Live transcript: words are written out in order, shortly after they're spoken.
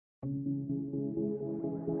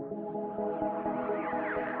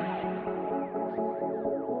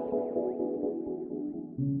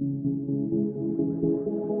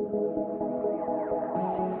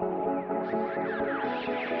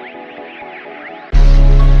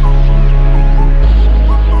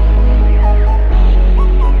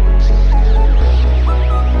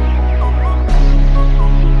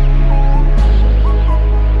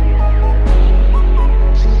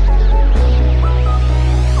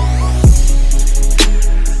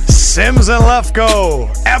Sims and Lefko,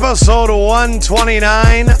 episode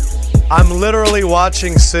 129. I'm literally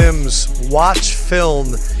watching Sims watch film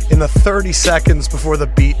in the 30 seconds before the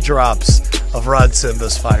beat drops of Rod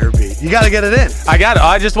Simba's fire beat. You got to get it in. I got it.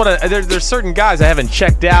 I just want to. There's certain guys I haven't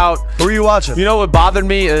checked out. Who are you watching? You know what bothered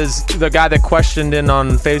me is the guy that questioned in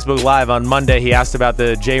on Facebook Live on Monday. He asked about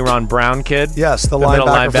the J-Ron Brown kid. Yes, the middle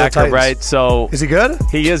linebacker, right? So is he good?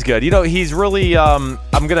 He is good. You know, he's really.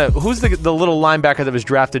 Who's the little linebacker that was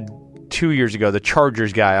drafted 2 years ago, the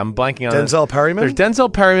Chargers guy? I'm blanking on Denzel Perryman? There's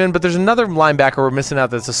Denzel Perryman, but there's another linebacker we're missing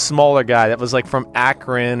out that's a smaller guy that was like from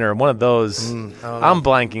Akron or one of those. I'm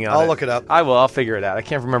blanking on it. I'll look it up. I will. I'll figure it out. I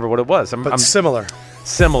can't remember what it was. I'm similar.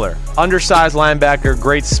 Similar. Undersized linebacker,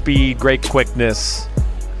 great speed, great quickness.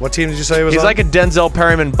 What team did you say he was on? He's like a Denzel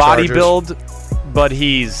Perryman body Chargers. build, but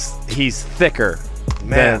he's thicker.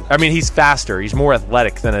 Man. He's faster. He's more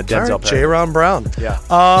athletic than a Denzel Perryman. J-Ron Brown.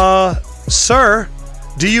 Yeah. Sir,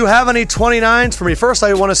 do you have any 29s for me? First,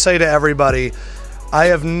 I want to say to everybody, I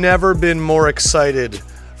have never been more excited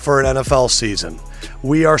for an NFL season.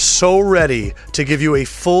 We are so ready to give you a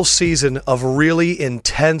full season of really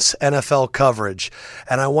intense NFL coverage.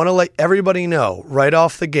 And I want to let everybody know right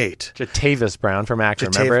off the gate. Jatavis Brown from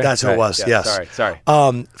Akron, remember? That's who it was, yes. Sorry.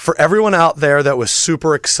 For everyone out there that was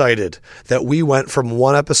super excited that we went from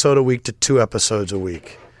one episode a week to 2 episodes a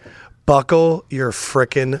week, buckle your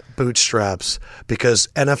frickin' bootstraps, because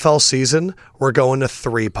NFL season, we're going to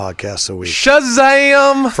 3 podcasts a week.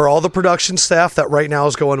 Shazam! For all the production staff that right now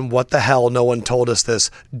is going, what the hell, no one told us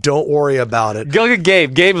this, don't worry about it. Go at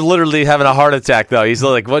Gabe. Gabe's literally having a heart attack, though. He's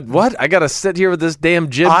like, what? I got to sit here with this damn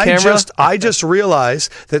jib camera? I just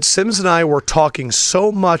realized that Sims and I were talking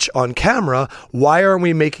so much on camera. Why aren't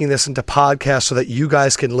we making this into podcasts so that you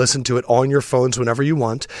guys can listen to it on your phones whenever you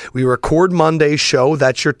want? We record Monday's show.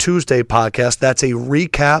 That's your Tuesday podcast. That's a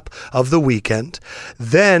recap of the weekend.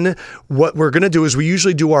 Then what we're going to do is we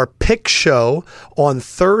usually do our pick show on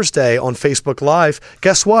Thursday on Facebook Live.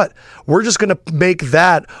 Guess what? We're just going to make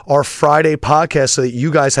that our Friday podcast so that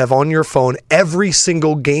you guys have on your phone every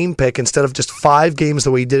single game pick instead of just 5 games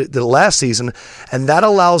the way we did it the last season. And that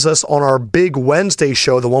allows us on our big Wednesday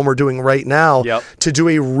show, the one we're doing right now, to do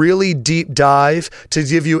a really deep dive, to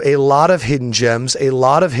give you a lot of hidden gems, a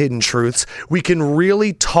lot of hidden truths. We can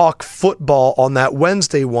really talk football on that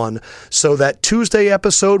Wednesday one. So that Tuesday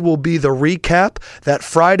episode will be the recap. That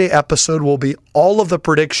Friday episode will be all of the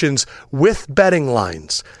predictions with betting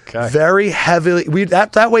lines. Okay. Very heavily.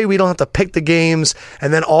 That way we don't have to pick the games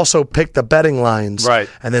and then also pick the betting lines. Right.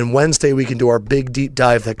 And then Wednesday we can do our big deep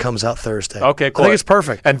dive that comes out Thursday. Okay, cool. I think it's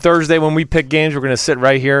perfect. And Thursday when we pick games, we're going to sit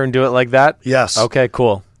right here and do it like that? Yes. Okay,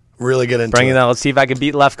 cool. Really get into Bring it it. out. Let's see if I can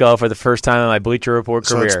beat Lefko for the first time in my Bleacher Report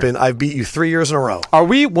career. So I've beat you 3 years in a row.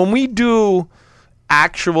 When we do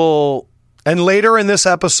actual... And later in this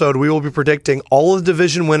episode, we will be predicting all of the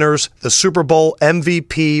division winners, the Super Bowl,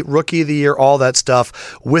 MVP, Rookie of the Year, all that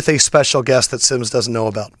stuff, with a special guest that Sims doesn't know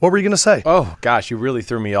about. What were you going to say? Oh, gosh, you really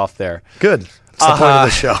threw me off there. Good. That's the point of the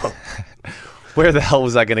show. Where the hell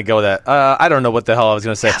was I going to go with that? I don't know what the hell I was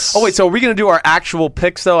going to say. Yes. Oh, wait, so are we going to do our actual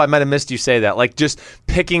picks, though? I might have missed you say that. Like, just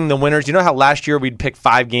picking the winners. You know how last year we'd pick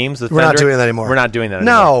 5 games? We're not doing that anymore. We're not doing that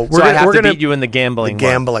anymore. No. I have to beat you in the gambling.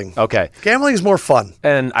 Gambling. Okay. Gambling is more fun.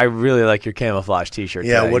 And I really like your camouflage T-shirt.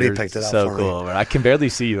 Yeah, today. Woody You're picked it out so for cool. me. I can barely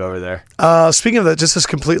see you over there. Speaking of that, just as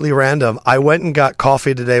completely random, I went and got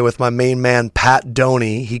coffee today with my main man, Pat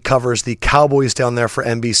Doney. He covers the Cowboys down there for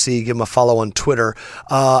NBC. Give him a follow on Twitter.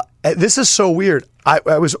 This is so weird.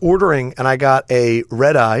 I was ordering and I got a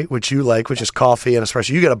red eye, which you like, which is coffee and espresso.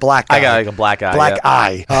 You get a black eye. I got like a black eye. Black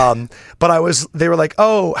eye. But they were like,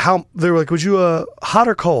 would you hot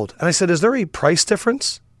or cold? And I said, is there a price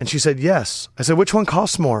difference? And she said, yes. I said, which one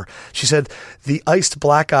costs more? She said, the iced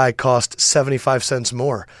black eye cost 75 cents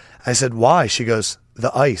more. I said, why? She goes,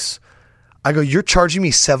 the ice. I go, you're charging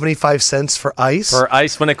me 75 cents for ice? For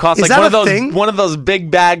ice when it costs Is like that one of those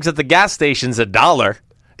big bags at the gas station's $1.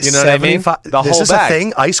 You know what I mean? This is a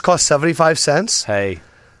thing? Ice costs 75 cents? Hey.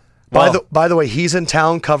 By the way, he's in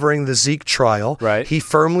town covering the Zeke trial. Right. He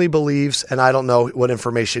firmly believes, and I don't know what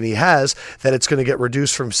information he has, that it's going to get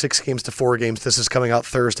reduced from 6 games to 4 games. This is coming out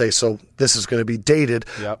Thursday, so this is going to be dated.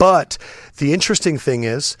 Yep. But the interesting thing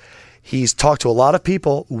is, he's talked to a lot of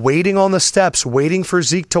people waiting on the steps, waiting for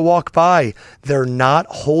Zeke to walk by. They're not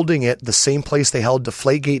holding it the same place they held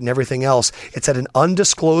Deflategate and everything else. It's at an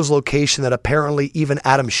undisclosed location that apparently even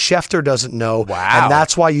Adam Schefter doesn't know. Wow. And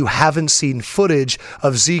that's why you haven't seen footage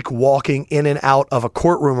of Zeke walking in and out of a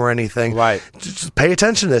courtroom or anything. Right. Just pay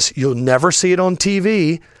attention to this. You'll never see it on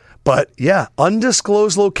TV. But yeah,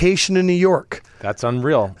 undisclosed location in New York. That's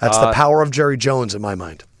unreal. That's the power of Jerry Jones in my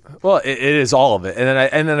mind. Well, it is all of it,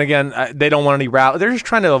 and then again, they don't want any route. They're just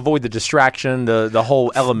trying to avoid the distraction, the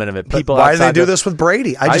whole element of it. People, why did they do this with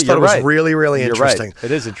Brady? I just thought it was really, really interesting. Right.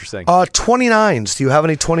 It is interesting. 29s. Do you have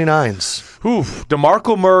any 29s? Oof.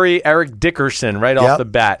 DeMarco Murray, Eric Dickerson, off the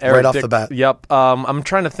bat. Right off the bat. Yep. I'm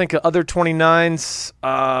trying to think of other 29s.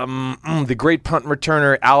 The great punt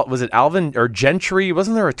returner, was it Alvin or Gentry?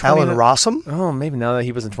 Wasn't there a 29? Alan Rossum? Oh, maybe now that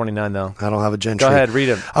he wasn't 29 though. I don't have a Gentry. Go ahead, read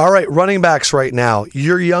him. All right, running backs right now.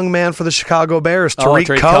 Your young man for the Chicago Bears,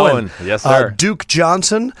 Tariq Cohen. Yes, sir. Duke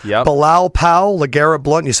Johnson, Yep. Bilal Powell, LeGarrette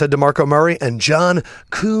Blount, you said DeMarco Murray, and John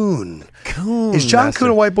Kuhn. Is John Kuhn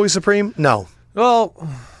a White Boy Supreme? No. Well,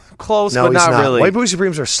 close, No, but he's not really. White Boy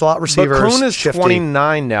Supremes are slot receivers. But Kuhn is shifty.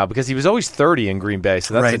 29 now because he was always 30 in Green Bay.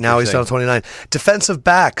 So that's right now he's down to 29. Defensive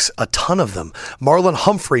backs, a ton of them. Marlon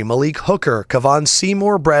Humphrey, Malik Hooker, Kevon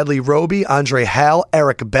Seymour, Bradley Roby, Andre Hall,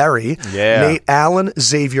 Eric Berry, Nate Allen,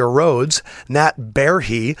 Xavier Rhodes, Nat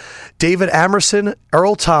Berhe, David Amerson,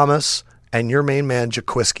 Earl Thomas, and your main man,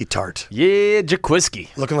 Jaquiski Tart. Yeah,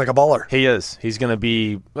 Jaquiski. Looking like a baller. He is. He's going to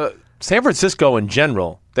be San Francisco in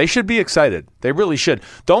general. They should be excited. They really should.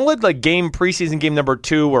 Don't let preseason game number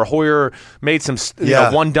 2 where Hoyer made some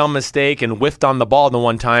one dumb mistake and whiffed on the ball the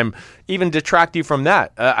one time even detract you from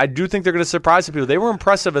that. I do think they're going to surprise some people. They were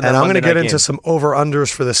impressive in that Monday night game. And I'm going to get into some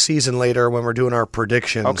over-unders for the season later when we're doing our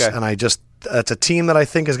predictions. Okay. And it's a team that I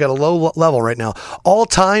think has got a low level right now.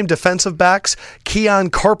 All-time defensive backs, Keon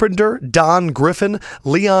Carpenter, Don Griffin,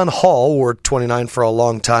 Leon Hall, were 29 for a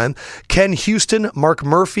long time, Ken Houston, Mark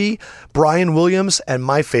Murphy, Brian Williams, and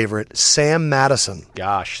my favorite, Sam Madison.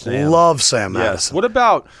 Gosh, Sam. Love Sam Madison. What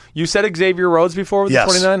about, you said Xavier Rhodes before with the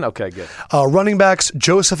 29? Okay, good. Running backs,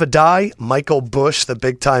 Joseph Adai, Michael Bush, the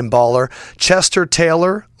big-time baller, Chester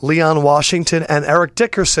Taylor, Leon Washington, and Eric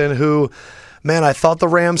Dickerson, who... Man, I thought the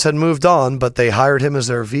Rams had moved on, but they hired him as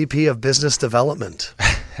their VP of Business Development.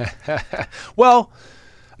 Well...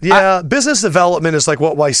 Yeah, business development is like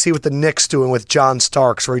what I see what the Knicks doing with John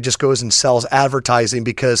Starks, where he just goes and sells advertising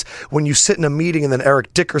because when you sit in a meeting and then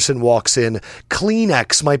Eric Dickerson walks in,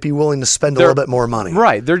 Kleenex might be willing to spend a little bit more money.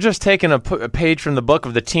 Right. They're just taking a page from the book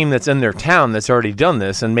of the team that's in their town that's already done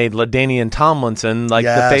this and made LaDainian Tomlinson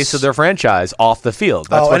the face of their franchise off the field.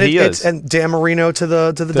 That's what he is. And Dan Marino to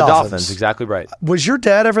the Dolphins. Exactly right. Was your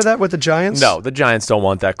dad ever that with the Giants? No, the Giants don't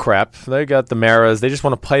want that crap. They got the Maras. They just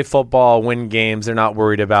want to play football, win games. They're not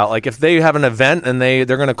worried about if they have an event and they're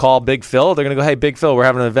going to call Big Phil, they're going to go, hey, Big Phil, we're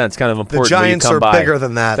having an event. It's kind of important. The Giants are bigger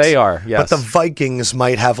than that. They are, yes. But the Vikings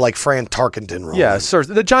might have Fran Tarkenton role. Yeah, sir.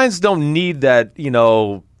 The Giants don't need that,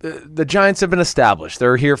 the Giants have been established.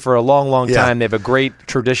 They're here for a long, long time. They have a great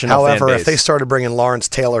traditional fan base. However, if they started bringing Lawrence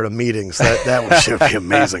Taylor to meetings, that should be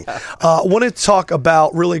amazing. I want to talk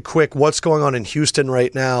about really quick what's going on in Houston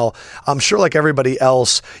right now. I'm sure like everybody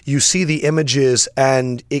else, you see the images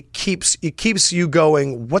and it keeps you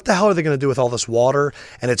going, what the hell are they going to do with all this water?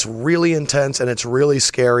 And it's really intense and it's really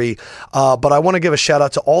scary. But I want to give a shout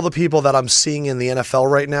out to all the people that I'm seeing in the NFL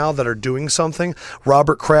right now that are doing something.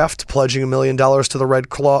 Robert Kraft pledging $1 million to the Red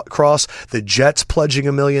Cross, the Jets pledging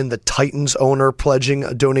 $1 million, the Titans owner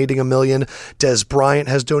donating $1 million, Des Bryant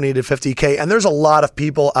has donated $50K, and there's a lot of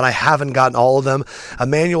people, and I haven't gotten all of them.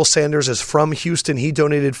 Emmanuel Sanders is from Houston. He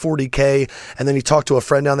donated $40K, and then he talked to a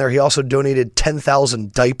friend down there. He also donated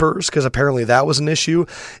 10,000 diapers because apparently that was an issue.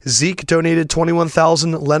 Zeke donated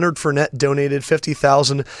 21,000. Leonard Fournette donated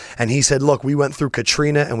 50,000, and he said, look, we went through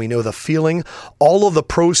Katrina and we know the feeling. All of the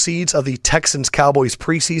proceeds of the Texans-Cowboys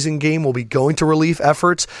preseason game will be going to relief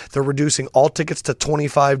efforts. They're reducing all tickets to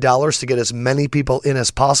 $25 to get as many people in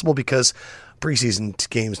as possible because preseason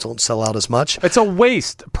games don't sell out as much. It's a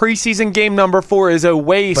waste. Preseason game number 4 is a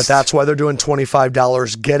waste. But that's why they're doing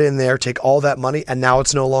 $25. Get in there, take all that money, and now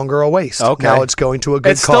it's no longer a waste. Okay. Now it's going to a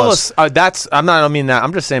good cause. I don't mean that.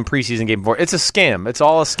 I'm just saying preseason game 4. It's a scam. It's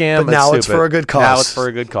all a scam. But now it's for a good cause. Now it's for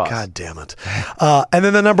a good cause. God damn it. And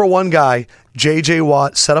then the number one guy, J.J.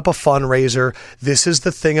 Watt set up a fundraiser. This is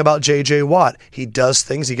the thing about J.J. Watt. He does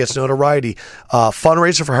things. He gets notoriety.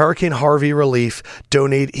 Fundraiser for Hurricane Harvey relief.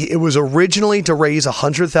 It was originally to raise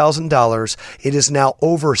 $100,000. It is now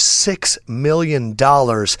over $6 million,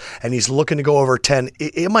 and he's looking to go over 10.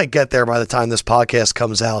 It might get there by the time this podcast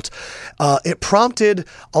comes out. It prompted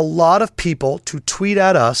a lot of people to tweet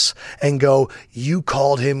at us and go, "You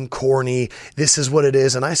called him corny. This is what it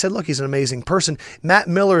is." And I said, look, he's an amazing person. Matt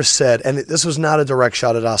Miller said, and this was not a direct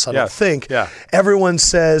shot at us, I don't think. Yeah. Everyone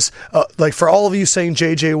says, like for all of you saying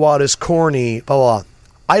J.J. Watt is corny, blah, blah, blah.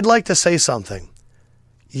 I'd like to say something.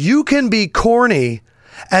 You can be corny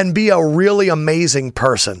and be a really amazing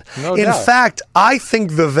person. No In doubt. fact, I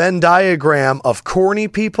think the Venn diagram of corny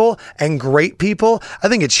people and great people, I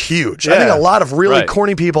think it's huge. I think a lot of really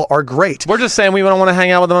corny people are great. We're just saying we don't want to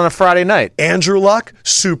hang out with them on a Friday night. Andrew Luck,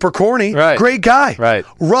 super corny, great guy. Right.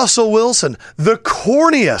 Russell Wilson, the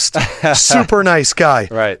corniest, super nice guy.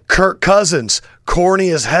 Right. Kirk Cousins, corny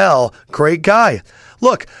as hell, great guy.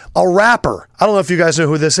 Look, a rapper. I don't know if you guys know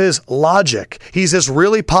who this is. Logic. He's this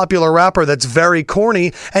really popular rapper that's very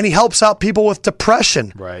corny, and he helps out people with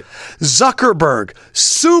depression. Right. Zuckerberg,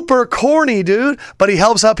 super corny, dude, but he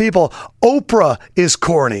helps out people. Oprah is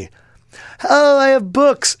corny. Oh, I have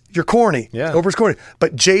books. You're corny. Yeah. Oprah's corny.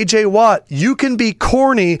 But J.J. Watt, you can be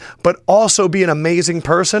corny, but also be an amazing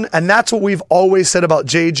person. And that's what we've always said about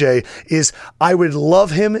J.J. is I would love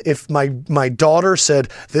him if my daughter said,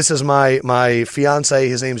 this is my fiance,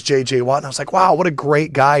 his name's J.J. Watt. And I was like, wow, what a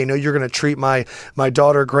great guy. I know you're going to treat my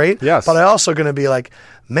daughter great. Yes. But I also going to be like,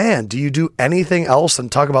 man, do you do anything else than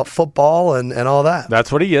talk about football and all that?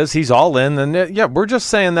 That's what he is. He's all in. And we're just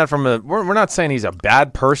saying that we're not saying he's a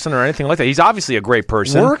bad person or anything like that. He's obviously a great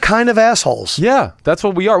person. We're kind of assholes. Yeah, that's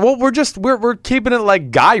what we are. Well, we're keeping it like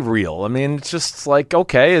guy real. I mean, it's just like,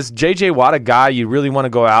 okay, is J.J. Watt a guy you really want to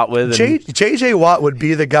go out with? J.J. Watt would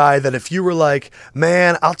be the guy that if you were like,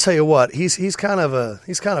 man, I'll tell you what, he's kind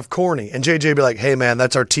of corny. And J.J. would be like, hey, man,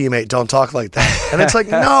 that's our teammate. Don't talk like that. And it's like,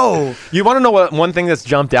 no. You want to know what one thing that's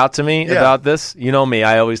jumped out to me about this? You know me,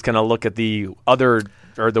 I always kind of look at the other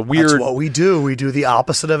or the weird. That's what we do. We do the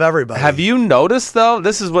opposite of everybody. Have you noticed, though?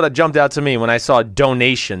 This is what jumped out to me when I saw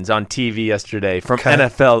donations on TV yesterday from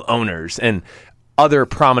NFL owners and other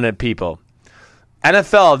prominent people.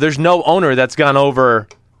 NFL, there's no owner that's gone over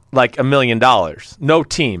like $1 million. No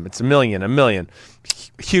team. It's $1 million.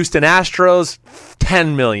 Houston Astros,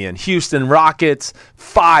 $10 million. Houston Rockets,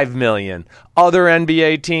 $5 million. Other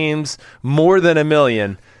NBA teams, more than $1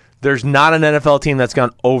 million. There's not an NFL team that's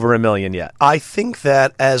gone over $1 million yet. I think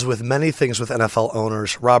that, as with many things with NFL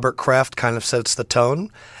owners, Robert Kraft kind of sets the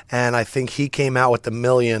tone, and I think he came out with the $1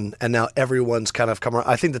 million, and now everyone's kind of come around.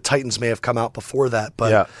 I think the Titans may have come out before that,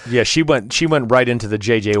 but yeah, she went right into the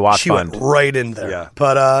J.J. Watt fund. She went right in there. Yeah.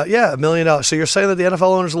 But $1 million. So you're saying that the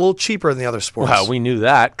NFL owner's a little cheaper than the other sports? Wow, we knew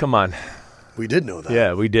that. Come on. We did know that.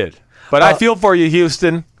 Yeah, we did. But I feel for you,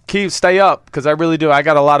 Houston. Stay up, because I really do. I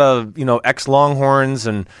got a lot of ex-Longhorns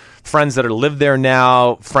and friends that live there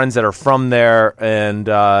now, friends that are from there, and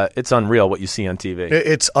it's unreal what you see on TV.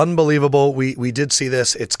 It's unbelievable. We did see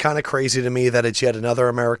this. It's kind of crazy to me that it's yet another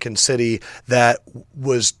American city that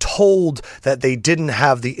was told that they didn't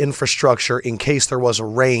have the infrastructure in case there was a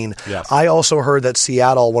rain. Yes. I also heard that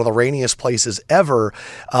Seattle, one of the rainiest places ever,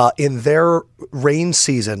 in their rain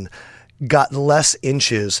season, got less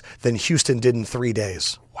inches than Houston did in 3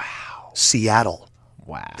 days. Wow. Seattle.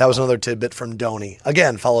 Wow. That was another tidbit from Doney.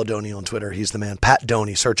 Again, follow Doney on Twitter. He's the man. Pat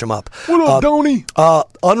Doney. Search him up. What up, Doney?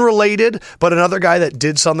 Unrelated, but another guy that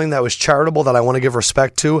did something that was charitable that I want to give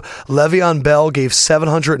respect to. Le'Veon Bell gave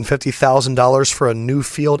 $750,000 for a new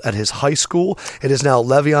field at his high school. It is now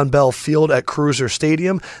Le'Veon Bell Field at Cruiser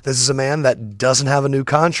Stadium. This is a man that doesn't have a new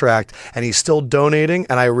contract, and he's still donating,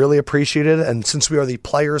 and I really appreciate it. And since we are the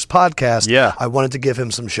Players Podcast, I wanted to give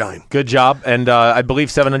him some shine. Good job. And I believe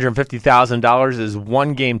 $750,000 is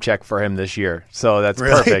one game check for him this year. So that's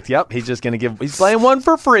perfect. Yep. He's just going to he's playing one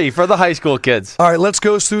for free for the high school kids. All right, let's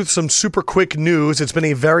go through some super quick news. It's been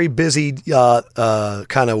a very busy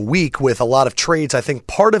kind of week with a lot of trades. I think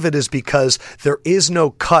part of it is because there is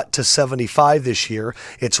no cut to 75 this year.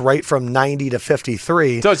 It's right from 90 to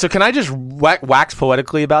 53. So can I just wax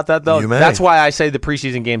poetically about that, though? You may. That's why I say the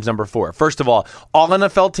preseason game's number 4. First of all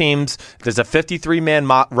NFL teams, there's a 53-man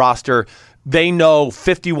roster. they know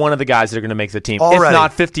 51 of the guys that are going to make the team. Already. If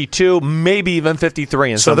not 52, maybe even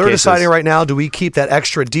 53 in some cases. So they're deciding right now, do we keep that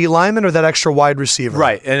extra D lineman or that extra wide receiver?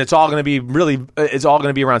 Right, and it's all going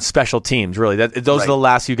to be around special teams, really. Those are the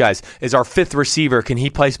last few guys. Is our fifth receiver, can he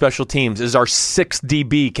play special teams? Is our sixth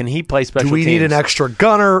DB, can he play special teams? Do we need an extra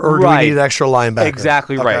gunner or do we need an extra linebacker?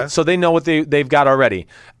 Exactly right. So they know what they've got already.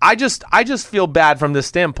 I just feel bad from this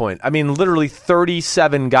standpoint. I mean, literally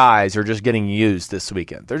 37 guys are just getting used this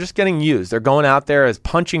weekend. They're just getting used. They're going out there as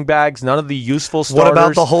punching bags, none of the useful starters. What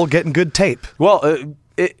about the whole getting good tape? Well,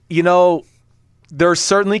 there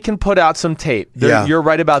certainly can put out some tape. You're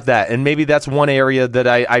right about that. And maybe that's one area that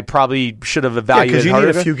I probably should have evaluated. Because you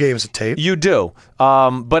need a few games of tape. You do.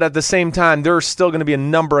 But at the same time, there's still going to be a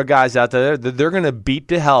number of guys out there that they're going to beat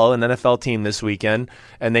to hell an NFL team this weekend,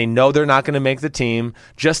 and they know they're not going to make the team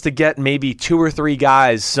just to get maybe 2 or 3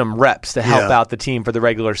 guys some reps to help out the team for the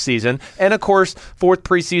regular season. And, of course, 4th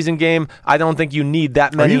preseason game, I don't think you need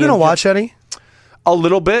that many. Are you going to watch any? A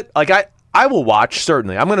little bit. I will watch,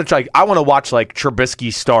 certainly. I'm going to try. I want to watch like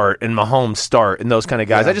Trubisky start and Mahomes start and those kind of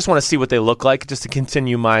guys. I just want to see what they look like just to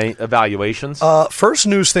continue my evaluations. First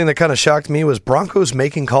news thing that kind of shocked me was Broncos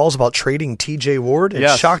making calls about trading TJ Ward.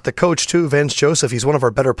 It shocked the coach too, Vance Joseph. He's one of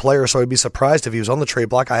our better players, so I'd be surprised if he was on the trade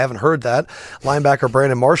block. I haven't heard that. Linebacker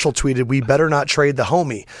Brandon Marshall tweeted, "We better not trade the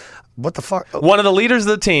homie." What the fuck? One of the leaders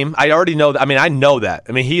of the team. I already know that. I mean, I know that.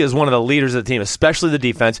 I mean, he is one of the leaders of the team, especially the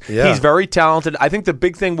defense. Yeah. He's very talented. I think the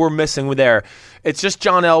big thing we're missing there, it's just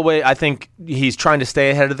John Elway. I think he's trying to stay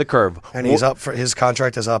ahead of the curve. And he's up for his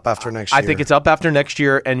contract is up after next year. I think it's up after next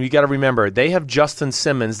year. And you got to remember, they have Justin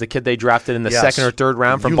Simmons, the kid they drafted in the 2nd or 3rd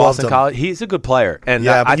round from Boston College. He's a good player. And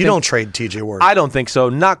but you don't trade TJ Ward. I don't think so.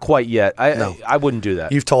 Not quite yet. I wouldn't do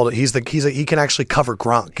that. You've told it. He can actually cover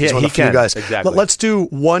Gronk. He's one of the few guys. Exactly. Let's do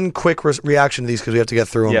one quick reaction to these because we have to get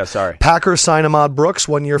through them. Yeah, sorry. Packers sign Ahmad Brooks,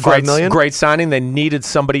 1 year, $5 million. Great signing. They needed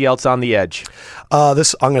somebody else on the edge. I'm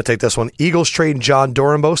going to take this one. Eagles trade John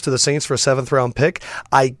Dorenbos to the Saints for a 7th-round pick.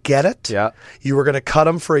 I get it. Yeah. You were going to cut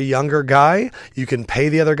him for a younger guy. You can pay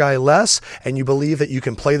the other guy less, and you believe that you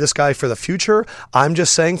can play this guy for the future. I'm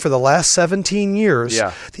just saying for the last 17 years,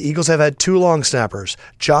 the Eagles have had 2 long snappers,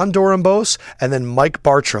 John Dorenbos and then Mike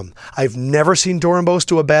Bartram. I've never seen Dorenbos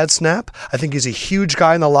do a bad snap. I think he's a huge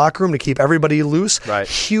guy in the locker room to keep everybody loose. Right.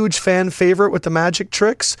 Huge fan favorite with the magic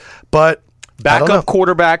tricks, but backup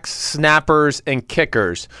quarterbacks, snappers, and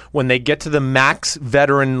kickers, when they get to the max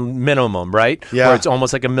veteran minimum, right? Yeah. Where it's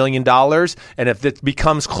almost like $1 million, and if it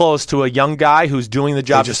becomes close to a young guy who's doing the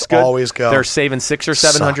job just good, always go. They're saving $600,000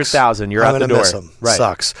 or $700,000. You're out the door. Miss him. Right.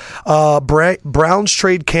 Sucks. Browns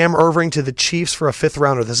trade Cam Irving to the Chiefs for a 5th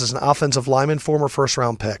rounder. This is an offensive lineman, former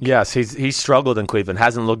 1st-round pick. Yes, he's struggled in Cleveland.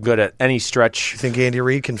 Hasn't looked good at any stretch. You think Andy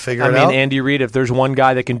Reid can figure it out? I mean, Andy Reid, if there's one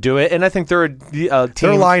guy that can do it, and I think they're a team.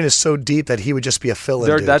 Their line is so deep that he would just be a fill-in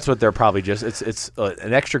dude. That's what they're probably just. It's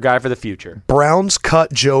an extra guy for the future. Browns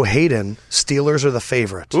cut Joe Hayden. Steelers are the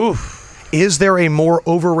favorite. Oof. Is there a more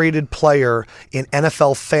overrated player in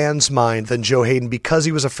NFL fans' mind than Joe Hayden because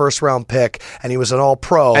he was a 1st-round pick and he was an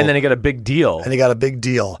all-pro? And then he got a big deal.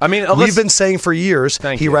 I mean, we've been saying for years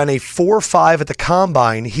he ran a 4.5 at the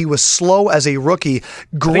combine. He was slow as a rookie.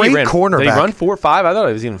 Great cornerback. Did he run 4.5? I thought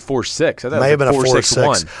it was even 4.6. I thought it may have been a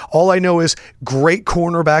 4.6. All I know is great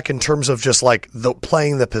cornerback in terms of just like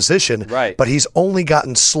playing the position. Right. But he's only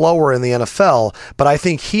gotten slower in the NFL. But I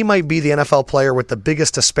think he might be the NFL player with the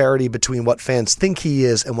biggest disparity between what fans think he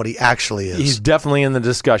is and what he actually is. He's definitely in the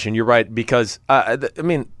discussion. You're right, because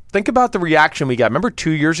think about the reaction we got. Remember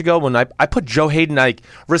 2 years ago when I put Joe Hayden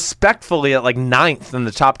respectfully at 9th in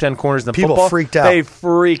the top 10 corners in football? People freaked out. They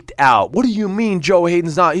freaked out. What do you mean Joe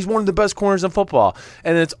Hayden's not? He's one of the best corners in football.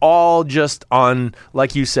 And it's all just on,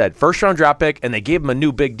 like you said, 1st-round draft pick, and they gave him a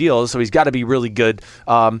new big deal, so he's got to be really good.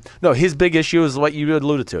 No, his big issue is what you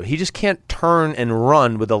alluded to. He just can't turn and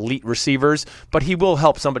run with elite receivers, but he will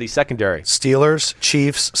help somebody secondary. Steelers,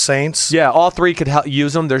 Chiefs, Saints. Yeah, all 3 could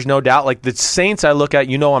use him. There's no doubt. Like the Saints, I look at,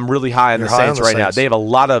 I'm really high on the Saints right now. They have a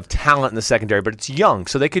lot of talent in the secondary, but it's young,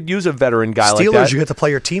 so they could use a veteran guy like that. Steelers, you get to play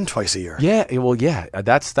your team twice a year. Yeah, well, yeah,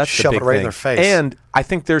 that's shove the big it right thing. in their face. And I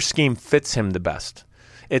think their scheme fits him the best.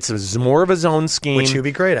 It's more of his own scheme, which he'd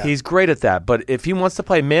be great at. He's great at that. But if he wants to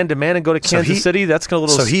play man to man and go to Kansas City, that's going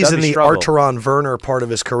to he's in the struggle. Arturon Werner part of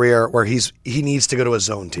his career where he needs to go to a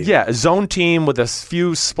zone team. Yeah, a zone team with a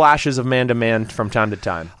few splashes of man to man from time to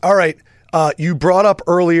time. All right. You brought up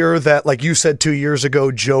earlier that, like you said 2 years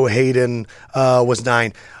ago, Joe Hayden was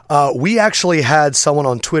 9. We actually had someone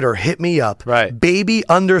on Twitter hit me up, right?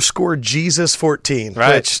 Baby_Jesus14,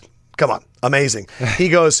 right? Which, come on, amazing. He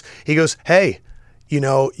goes, hey,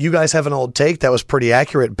 you guys have an old take that was pretty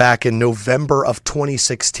accurate back in November of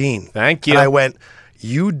 2016. Thank you. And I went,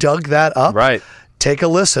 you dug that up? Right. Take a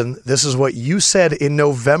listen. This is what you said in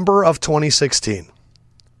November of 2016.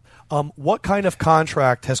 What kind of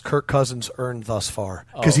contract has Kirk Cousins earned thus far?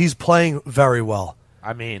 Because he's playing very well.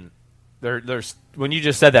 I mean, there's when you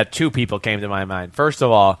just said that, two people came to my mind. First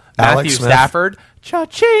of all, Alex Matthew Smith. Stafford,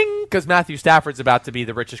 cha-ching, because Matthew Stafford's about to be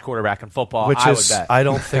the richest quarterback in football. Which I is, would bet. I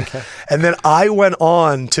don't think. And then I went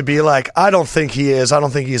on to be like, I don't think he is. I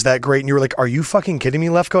don't think he's that great. And you were like, are you fucking kidding me,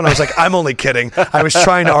 Lefko? And I was like, I'm only kidding. I was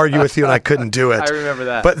trying to argue with you and I couldn't do it. I remember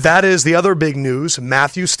that. But that is the other big news.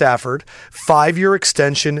 Matthew Stafford, 5-year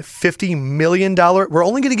extension, $50 million. We're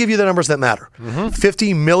only going to give you the numbers that matter.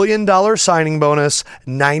 $50 million signing bonus,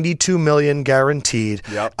 $92 million guaranteed.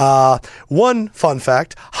 Yep. One fun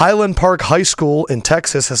fact, Highland Park High School in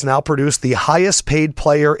Texas has now produced the highest paid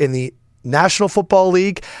player in the National Football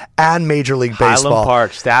League and Major League Baseball. Highland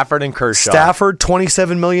Park, Stafford and Kershaw. Stafford,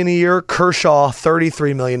 $27 million a year. Kershaw,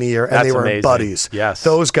 $33 million a year. And That's they were amazing. buddies. Yes.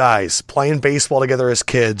 Those guys playing baseball together as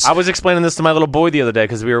kids. I was explaining this to my little boy the other day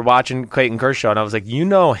because we were watching Clayton Kershaw, and I was like,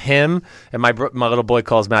 him, and my little boy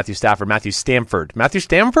calls Matthew Stafford Matthew Stamford. Matthew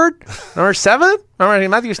Stamford? Number 7? Remember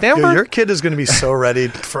Matthew Stamford? Your kid is going to be so ready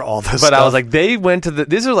for all this But stuff. I was like, they went to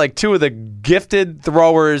these are like two of the gifted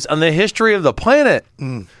throwers on the history of the planet.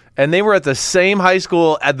 And they were at the same high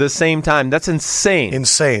school at the same time. That's insane.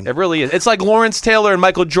 Insane. It really is. It's like Lawrence Taylor and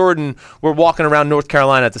Michael Jordan were walking around North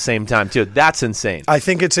Carolina at the same time, too. That's insane. I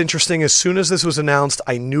think it's interesting. As soon as this was announced,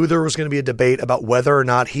 I knew there was going to be a debate about whether or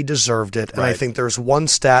not he deserved it. And I Right. think there's one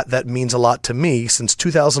stat that means a lot to me. Since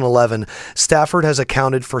 2011, Stafford has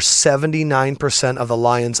accounted for 79% of the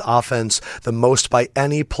Lions' offense, the most by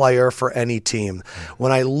any player for any team.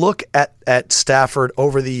 When I look at Stafford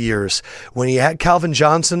over the years, when he had Calvin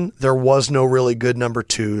Johnson, there was no really good number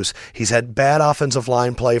twos. He's had bad offensive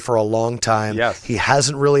line play for a long time. Yes. He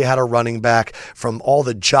hasn't really had a running back. From all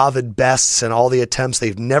the Javid Bests and all the attempts,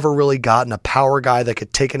 they've never really gotten a power guy that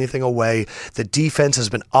could take anything away. The defense has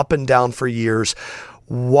been up and down for years.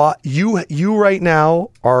 What you right now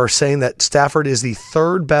are saying that Stafford is the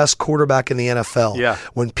third best quarterback in the NFL. Yeah.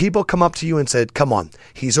 When people come up to you and said, come on,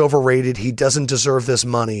 he's overrated, he doesn't deserve this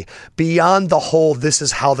money, beyond the whole this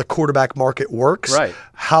is how the quarterback market works, Right.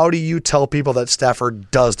 how do you tell people that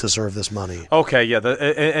Stafford does deserve this money? Okay,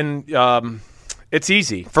 yeah. It's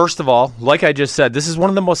easy. First of all, like I just said, this is one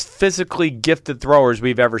of the most physically gifted throwers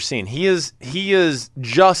we've ever seen. He is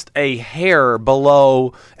just a hair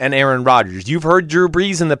below an Aaron Rodgers. You've heard Drew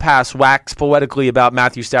Brees in the past wax poetically about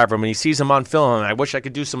Matthew Stafford when he sees him on film, and I wish I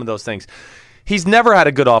could do some of those things. He's never had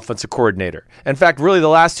a good offensive coordinator. In fact, really the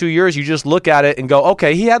last 2 years, you just look at it and go,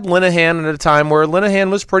 okay, he had Linehan at a time where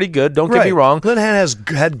Linehan was pretty good. Don't get me wrong. Linehan has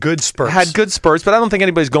had good spurts. Had good spurts, but I don't think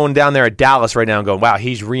anybody's going down there at Dallas right now and going, wow,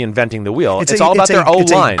 he's reinventing the wheel. It's all about their O-line.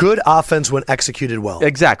 It's a good offense when executed well.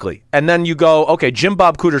 Exactly. And then you go, okay, Jim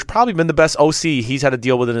Bob Cooter's probably been the best OC he's had to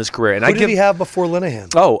deal with in his career. And Who did he have before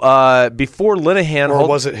Linehan? Before Linehan. Or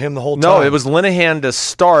was it him the whole time? No, it was Linehan to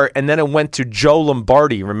start, and then it went to Joe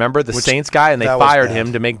Lombardi, remember, the Saints guy, and they fired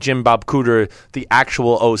him to make Jim Bob Cooter the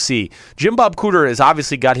actual OC. Jim Bob Cooter has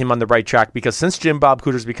obviously got him on the right track because since Jim Bob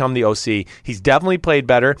Cooter's become the OC, he's definitely played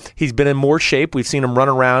better. He's been in more shape. We've seen him run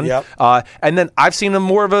around. Yep. And then I've seen him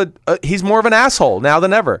he's more of an asshole now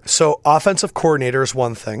than ever. So offensive coordinator is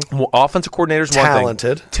one thing. Offensive coordinator is one thing.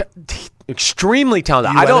 Talented. Extremely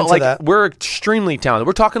talented. You I don't went like into that. We're extremely talented.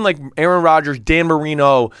 We're talking like Aaron Rodgers, Dan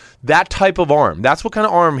Marino, that type of arm. That's what kind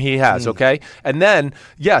of arm he has, okay? And then,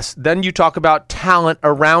 yes, then you talk about talent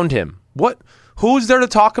around him. Who's there to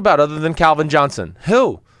talk about other than Calvin Johnson?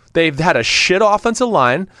 Who? They've had a shit offensive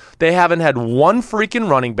line. They haven't had one freaking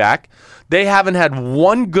running back. They haven't had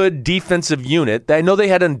one good defensive unit. I know they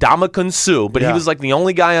had Ndamukong Suh, but he was like the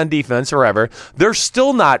only guy on defense forever. They're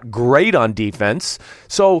still not great on defense.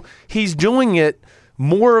 So he's doing it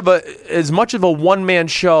as much of a one-man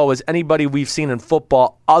show as anybody we've seen in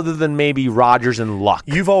football other than maybe Rodgers and Luck.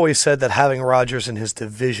 You've always said that having Rodgers in his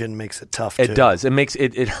division makes it tough, too. It does.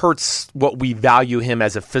 It hurts what we value him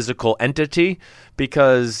as a physical entity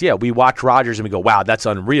because, we watch Rodgers and we go, wow, that's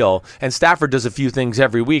unreal. And Stafford does a few things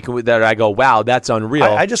every week that I go, wow, that's unreal.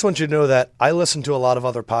 I just want you to know that I listen to a lot of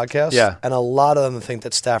other podcasts, and a lot of them think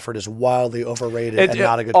that Stafford is wildly overrated and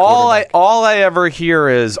not a good quarterback. All I ever hear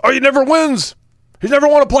is, he never wins. He's never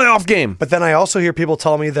won a playoff game. But then I also hear people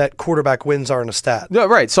tell me that quarterback wins aren't a stat. No,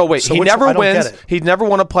 right. So wait, he never wins. He's never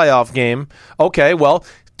won a playoff game. Okay, well,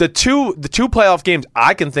 the two playoff games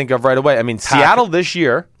I can think of right away. I mean, Seattle this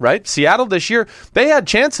year, right? Seattle this year, they had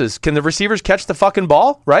chances. Can the receivers catch the fucking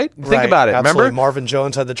ball, right? Think about it. Absolutely. Remember? Marvin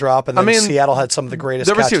Jones had the drop, and then Seattle had some of the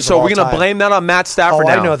greatest catches So of all we're going to time. blame that on Matt Stafford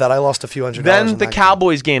now. I know that. I lost a few $100. Then the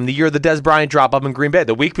Cowboys game, the year of the Des Bryant drop up in Green Bay.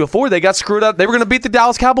 The week before, they got screwed up. They were going to beat the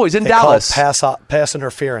Dallas Cowboys in Dallas. Pass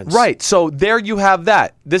interference. Right. So there you have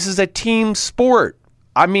that. This is a team sport.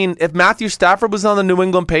 I mean, if Matthew Stafford was on the New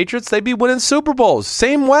England Patriots, they'd be winning Super Bowls.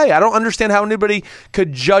 Same way. I don't understand how anybody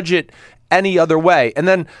could judge it any other way. And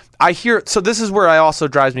then I hear, so this is where it also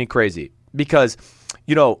drives me crazy because,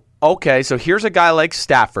 okay, so here's a guy like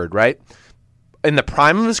Stafford, right? In the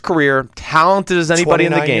prime of his career, talented as anybody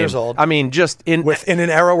in the game. Years old. I mean, just in an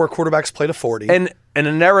era where quarterbacks played a 40. And in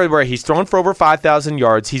an era where he's thrown for over 5,000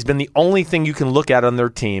 yards, he's been the only thing you can look at on their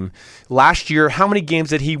team. Last year, how many games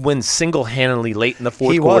did he win single-handedly late in the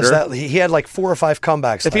fourth quarter? He had like 4 or 5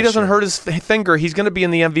 comebacks. If he doesn't hurt his finger, he's going to be in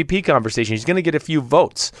the MVP conversation. He's going to get a few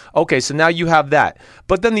votes. Okay, so now you have that.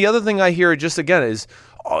 But then the other thing I hear just again is,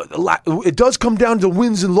 it does come down to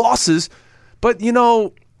wins and losses, but he's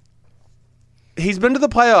been to the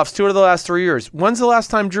playoffs 2 out of the last 3 years. When's the last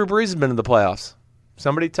time Drew Brees has been to the playoffs?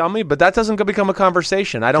 Somebody tell me, but that doesn't become a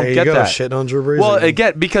conversation. I don't get that. Shitting on Drew Brees. Well,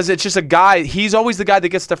 again, because it's just a guy. He's always the guy that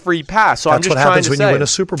gets the free pass. So that's I'm just what trying happens to when say, you win a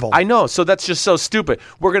Super Bowl. I know. So that's just so stupid.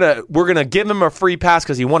 We're gonna give him a free pass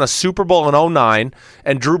because he won a Super Bowl in 2009,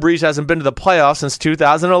 and Drew Brees hasn't been to the playoffs since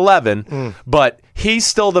 2011. But he's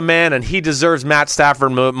still the man, and he deserves Matt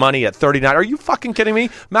Stafford money at 39. Are you fucking kidding me?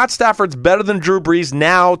 Matt Stafford's better than Drew Brees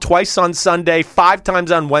now, twice on Sunday, 5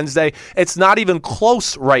 times on Wednesday. It's not even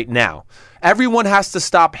close right now. Everyone has to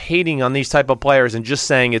stop hating on these type of players and just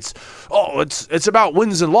saying it's about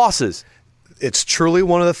wins and losses. It's truly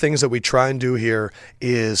one of the things that we try and do here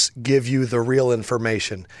is give you the real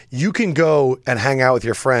information. You can go and hang out with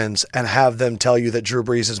your friends and have them tell you that Drew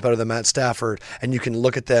Brees is better than Matt Stafford, and you can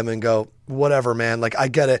look at them and go, whatever, man, like I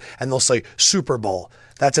get it. And they'll say Super Bowl.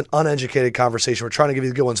 That's an uneducated conversation. We're trying to give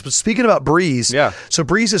you the good ones. But speaking about Brees, so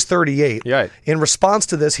Brees is 38. Yeah. In response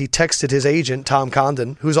to this, he texted his agent, Tom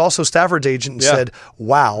Condon, who's also Stafford's agent, and said,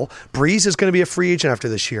 wow, Brees is going to be a free agent after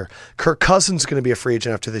this year. Kirk Cousins is going to be a free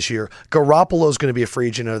agent after this year. Garoppolo is going to be a free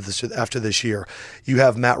agent after this year. You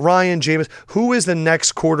have Matt Ryan, Jameis. Who is the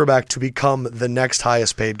next quarterback to become the next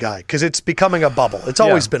highest paid guy? Because it's becoming a bubble. It's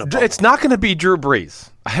always been a bubble. It's not going to be Drew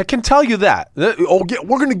Brees. I can tell you that. We're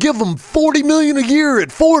going to give him $40 million a year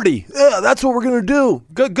at 40. That's what we're going to do.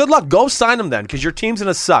 Good luck. Go sign him then, because your team's going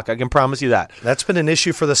to suck. I can promise you that. That's been an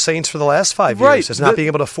issue for the Saints for the last 5 years, is not being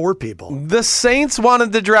able to afford people. The Saints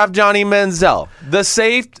wanted to draft Johnny Manziel. The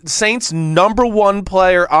Saints' number 1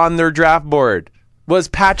 player on their draft board was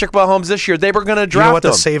Patrick Mahomes this year. They were going to draft him. You know what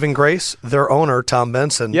the saving grace? Their owner, Tom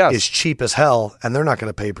Benson, is cheap as hell, and they're not going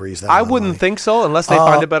to pay Brees that I wouldn't think so unless they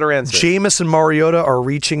find a better answer. Jameis and Mariota are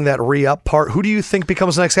reaching that re-up part. Who do you think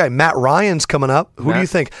becomes the next guy? Matt Ryan's coming up. Who do you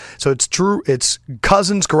think? So it's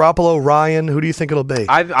Cousins, Garoppolo, Ryan. Who do you think it'll be?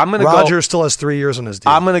 Rodgers still has 3 years on his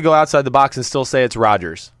deal. I'm going to go outside the box and still say it's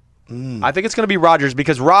Rodgers. I think it's going to be Rodgers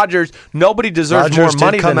because Rodgers, nobody deserves more money than him.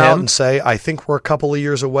 Rodgers did come out and say, I think we're a couple of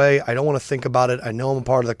years away. I don't want to think about it. I know I'm a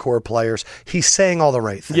part of the core players. He's saying all the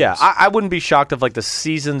right things. Yeah, I wouldn't be shocked if the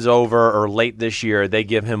season's over or late this year, they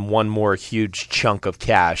give him one more huge chunk of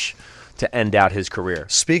cash to end out his career.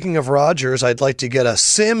 Speaking of Rodgers, I'd like to get a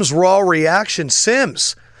Sims Raw reaction.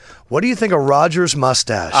 Sims, what do you think of Rodgers'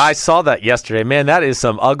 mustache? I saw that yesterday. Man, that is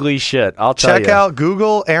some ugly shit. I'll tell you. Check out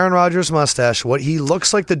Google Aaron Rodgers' mustache. He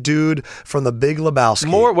looks like the dude from The Big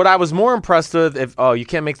Lebowski. What I was more impressed with, you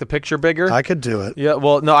can't make the picture bigger? I could do it. Yeah,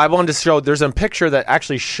 well, no, I wanted to show, there's a picture that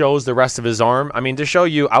actually shows the rest of his arm. I mean, to show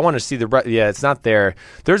you, I want to see it's not there.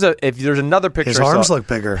 If there's another picture. His arms look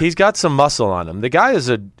bigger. He's got some muscle on him. The guy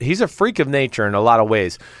he's a freak of nature in a lot of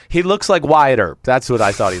ways. He looks like Wyatt Earp. That's what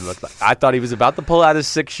I thought he looked like. I thought he was about to pull out his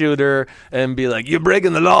 6-shooter and be like, you're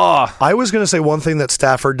breaking the law. I was going to say one thing that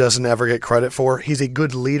Stafford doesn't ever get credit for. He's a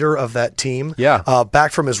good leader of that team. Yeah.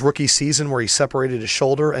 Back from his rookie season where he separated his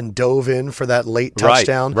shoulder and dove in for that late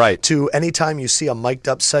touchdown. Right. To anytime you see a mic'd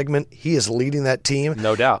up segment, he is leading that team.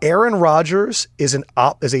 No doubt. Aaron Rodgers is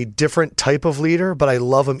a different type of leader, but I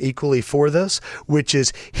love him equally for this, which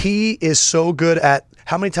is he is so good at.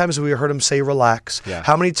 How many times have we heard him say relax? Yeah.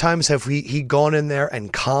 How many times have he gone in there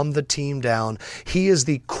and calmed the team down? He is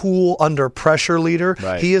the cool under pressure leader.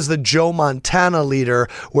 Right. He is the Joe Montana leader,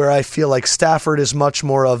 where I feel like Stafford is much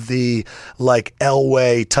more of the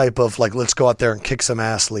Elway type of let's go out there and kick some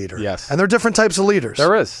ass leader. Yes. And they're different types of leaders.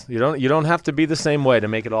 There is. You don't have to be the same way to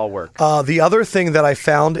make it all work. The other thing that I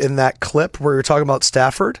found in that clip where you're talking about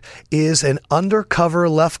Stafford is an undercover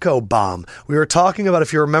Lefko bomb. We were talking about,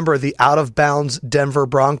 if you remember, the out of bounds Denver Denver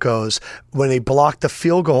Broncos when he blocked the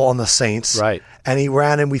field goal on the Saints. Right. And he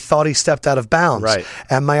ran and we thought he stepped out of bounds. Right.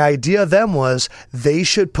 And my idea then was they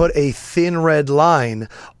should put a thin red line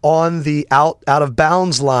on the out of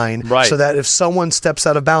bounds line, right, so that if someone steps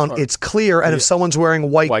out of bounds, it's clear. And if someone's wearing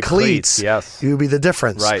white cleats, yes, it would be the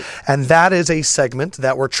difference. Right. And that is a segment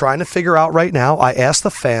that we're trying to figure out right now. I asked the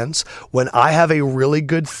fans, when I have a really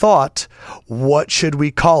good thought, what should we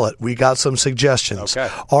call it? We got some suggestions.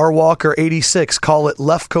 Okay. R. Walker 86, call it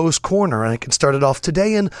Lefko's Corner, and I can start it off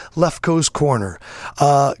today in Lefko's Corner.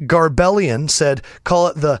 Garbellion said, call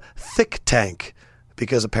it the Thick Tank,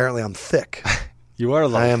 because apparently I'm thick. You are a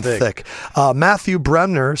little I am thick. Matthew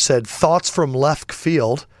Bremner said, thoughts from left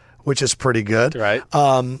field, which is pretty good. Right.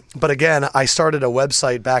 But again, I started a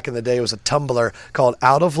website back in the day. It was a Tumblr called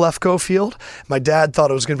Out of Lefko Field. My dad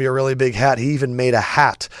thought it was going to be a really big hat. He even made a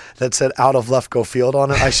hat that said Out of Lefko Field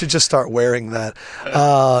on it. I should just start wearing that.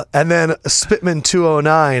 And then Spitman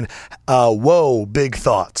 209, whoa, big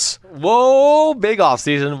thoughts. Whoa, big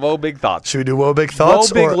offseason. Whoa, big thoughts. Should we do whoa, big thoughts?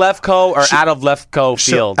 Whoa, big Lefko or out of Lefko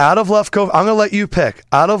Field? Out of Lefko. I'm going to let you pick.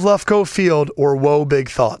 Out of Lefko Field or whoa, big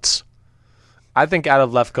thoughts. I think out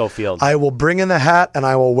of Lefko Field. I will bring in the hat and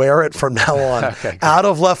I will wear it from now on. Okay, out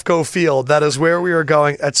of Lefko Field. That is where we are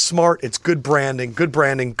going. That's smart. It's good branding, good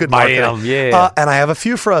marketing. Yeah. And I have a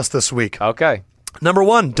few for us this week. Okay. Number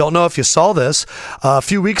one, don't know if you saw this. A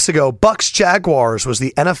few weeks ago, Bucks-Jaguars was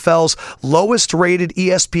the NFL's lowest rated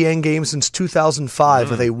ESPN game since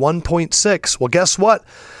 2005 with a 1.6. Well, guess what?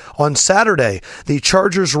 On Saturday, the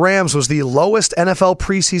Chargers-Rams was the lowest NFL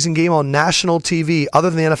preseason game on national TV other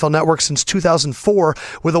than the NFL Network since 2004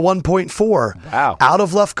 with a 1.4. Wow. Out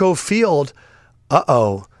of Lefko Field,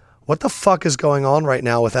 what the fuck is going on right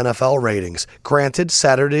now with NFL ratings? Granted,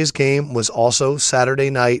 Saturday's game was also Saturday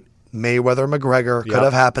night. Mayweather-McGregor could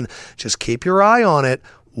have happened. Just keep your eye on it.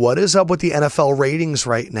 What is up with the NFL ratings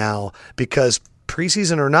right now? Because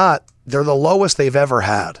preseason or not, they're the lowest they've ever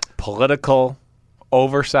had. Political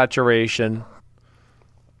oversaturation.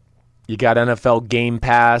 You got NFL Game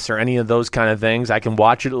Pass or any of those kind of things. I can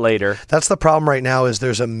watch it later. That's the problem right now is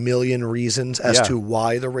there's a million reasons as to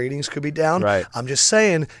why the ratings could be down. Right. I'm just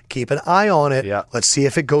saying, keep an eye on it. Yeah. Let's see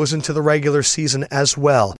if it goes into the regular season as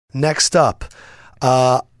well. Next up,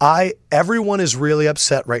 everyone is really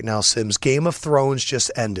upset right now, Sims. Game of Thrones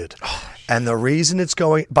just ended. And the reason it's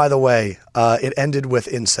going, by the way, it ended with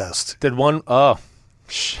incest. Did one, oh.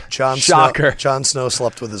 Shocker. Jon Snow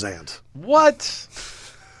slept with his aunt. What?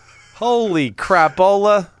 Holy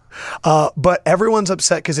crapola. But everyone's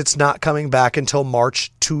upset because it's not coming back until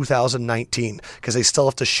March 2019 because they still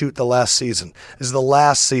have to shoot the last season. This is the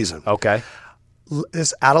last season. Okay.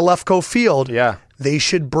 This out of Lefko Field. Yeah. They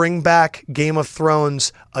should bring back Game of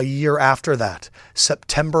Thrones a year after that,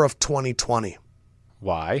 September of 2020.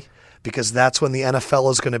 Why? Because that's when the NFL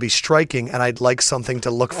is going to be striking, and I'd like something to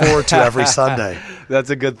look forward to every Sunday. That's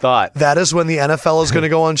a good thought. That is when the NFL is going to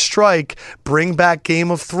go on strike. Bring back Game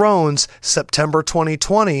of Thrones, September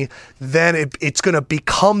 2020. Then it's going to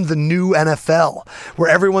become the new NFL, where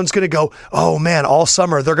everyone's going to go, oh man, all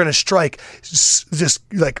summer they're going to strike. Just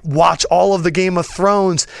like watch all of the Game of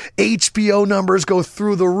Thrones. HBO numbers go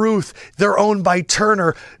through the roof. They're owned by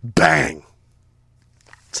Turner. Bang.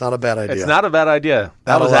 It's not a bad idea. It's not a bad idea.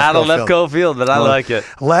 That was out of Lefko Field, but I like it.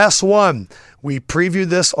 Last one. We previewed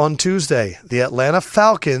this on Tuesday. The Atlanta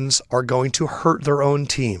Falcons are going to hurt their own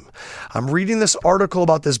team. I'm reading this article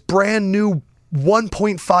about this brand new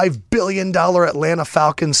 $1.5 billion Atlanta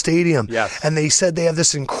Falcons stadium. Yes. And they said they have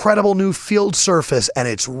this incredible new field surface, and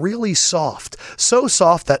it's really soft. So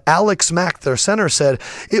soft that Alex Mack, their center, said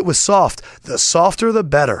it was soft. The softer, the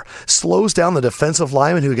better. Slows down the defensive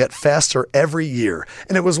linemen who get faster every year.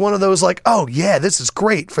 And it was one of those like, oh yeah, this is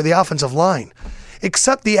great for the offensive line.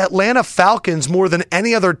 Except the Atlanta Falcons, more than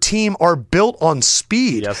any other team, are built on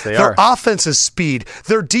speed. Yes, they Their are. offense is speed.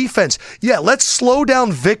 Their defense, let's slow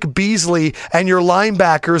down Vic Beasley and your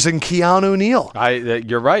linebackers and Keanu Neal.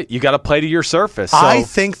 You're right. You got to play to your surface. So. I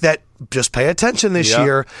think that, just pay attention this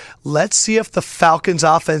year. Let's see if the Falcons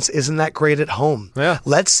offense isn't that great at home. Yeah.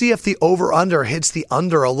 Let's see if the over-under hits the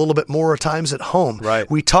under a little bit more times at home. Right.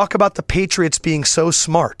 We talk about the Patriots being so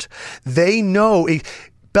smart. They know...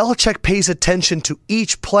 Belichick pays attention to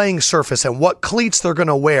each playing surface and what cleats they're going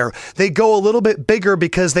to wear. They go a little bit bigger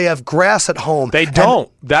because they have grass at home. They don't.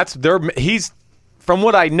 He's from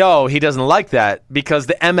what I know, he doesn't like that because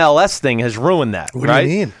the MLS thing has ruined that. What right? do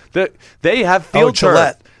you mean? They have field turf.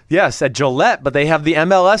 Gillette. Yes, at Gillette, but they have the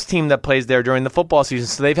MLS team that plays there during the football season,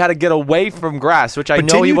 so they've had to get away from grass, which I know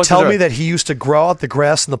didn't he you wasn't. tell me that he used to grow out the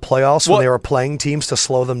grass in the playoffs when they were playing teams to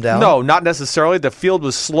slow them down? No, not necessarily. The field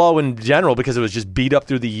was slow in general because it was just beat up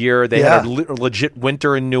through the year. They had a legit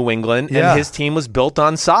winter in New England, and his team was built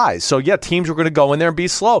on size. So, teams were going to go in there and be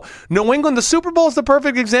slow. New England, the Super Bowl is the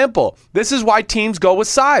perfect example. This is why teams go with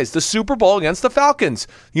size. The Super Bowl against the Falcons.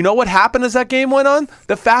 You know what happened as that game went on?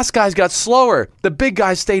 The fast guys got slower. The big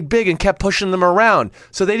guys stayed big and kept pushing them around,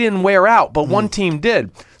 so they didn't wear out, but one team did.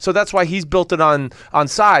 So that's why he's built it on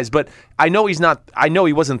size. But I know he's not. I know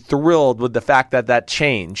he wasn't thrilled with the fact that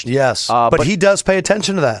changed. Yes, but he does pay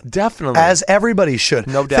attention to that. Definitely, as everybody should.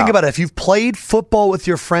 No doubt. Think about it. If you've played football with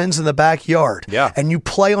your friends in the backyard, and you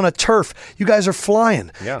play on a turf, you guys are flying.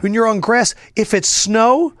 Yeah. When you're on grass, if it's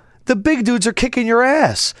snow, the big dudes are kicking your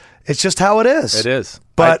ass. It's just how it is. It is.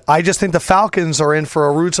 But I just think the Falcons are in for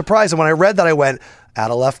a rude surprise. And when I read that, I went,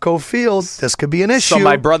 out of Lefkoe Field, this could be an issue. So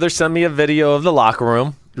my brother sent me a video of the locker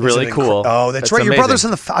room. Really cool. Oh, that's right. amazing. Your brother's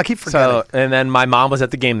in the. I keep forgetting. And then my mom was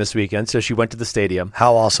at the game this weekend, so she went to the stadium.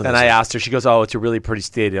 How awesome! And I asked her. She goes, "Oh, it's a really pretty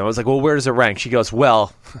stadium." I was like, "Well, where does it rank?" She goes,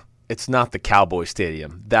 "Well, it's not the Cowboy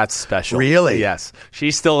Stadium. That's special." Really? Yes.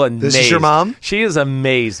 She's still amazed. This is your mom? She is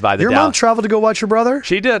amazed by the Your mom traveled to go watch your brother?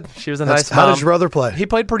 She did. She was a nice mom. How did your brother play? He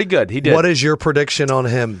played pretty good. He did. What is your prediction on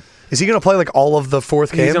him? Is he going to play like all of the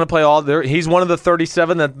fourth game? He's going to play all. He's one of the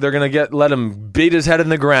 37 that they're going to let him beat his head in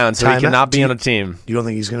the ground, so he cannot be on a team. You don't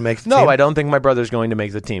think he's going to make the team? No, I don't think my brother's going to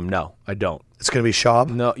make the team. No, I don't. It's going to be Schaub?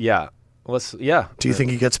 No, yeah. Do you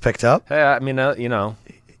think he gets picked up? Hey, I mean, you know.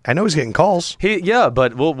 I know he's getting calls.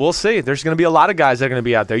 But we'll see. There's going to be a lot of guys that are going to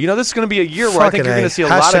be out there. You know, this is going to be a year where I think you're going to see a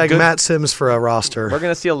lot of good. Matt Sims for a roster. We're going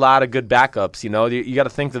to see a lot of good backups. You know, you got to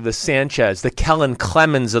think of the Sanchez, the Kellen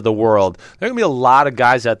Clemens of the world. There are going to be a lot of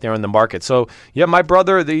guys out there in the market. So yeah, my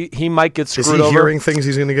brother, he might get screwed over. Is he hearing things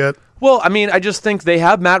he's going to get? Well, I mean, I just think they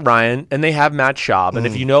have Matt Ryan and they have Matt Schaub. And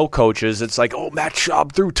if you know coaches, it's like, oh, Matt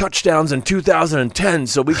Schaub threw touchdowns in 2010,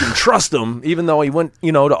 so we can trust him, even though he went,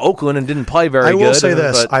 to Oakland and didn't play very good. I will say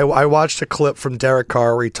this. I watched a clip from Derek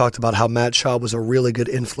Carr where he talked about how Matt Schaub was a really good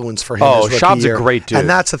influence for him. Oh, Schaub's a great dude. And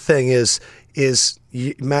that's the thing is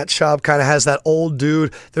Matt Schaub kind of has that old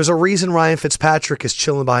dude. There's a reason Ryan Fitzpatrick is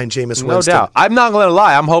chilling behind Jameis Winston. No doubt. I'm not going to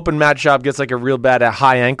lie. I'm hoping Matt Schaub gets like a real bad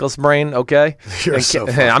high ankle sprain, okay?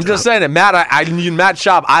 I'm just saying it. Matt, Matt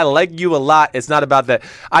Schaub, I like you a lot. It's not about that.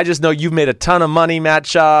 I just know you've made a ton of money, Matt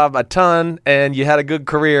Schaub, a ton, and you had a good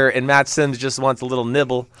career, and Matt Sims just wants a little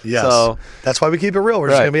nibble. Yes. So, that's why we keep it real. We're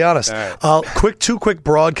just going to be honest. Right. Two quick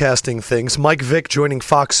broadcasting things. Mike Vick joining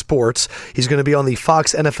Fox Sports. He's going to be on the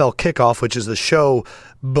Fox NFL Kickoff, which is the show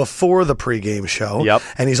before the pregame show. Yep.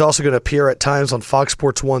 And he's also going to appear at times on Fox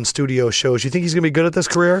Sports 1 studio shows. You think he's going to be good at this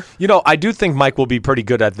career? I do think Mike will be pretty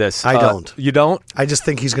good at this. I don't. You don't? I just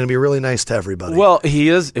think he's going to be really nice to everybody. Well, he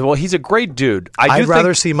is. Well, he's a great dude. I'd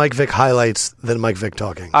rather see Mike Vick highlights than Mike Vick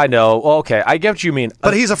talking. I know. Well, okay. I get what you mean.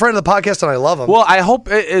 But he's a friend of the podcast, and I love him. Well, I hope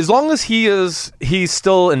as long as he's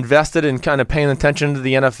still invested in kind of paying attention to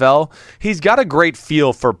the NFL, he's got a great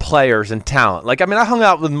feel for players and talent. Like, I mean, I hung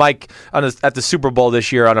out with Mike at the Super Bowl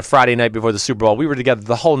this year on a Friday night before the Super Bowl. We were together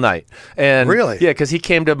the whole night. And really? Yeah, because he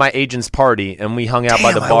came to my agent's party, and we hung out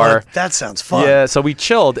by the bar. That sounds fun. Yeah, so we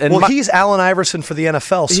chilled. And he's Allen Iverson for the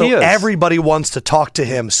NFL, so everybody wants to talk to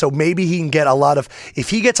him. So maybe he can get if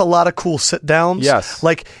he gets a lot of cool sit-downs,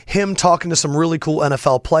 like him talking to some really cool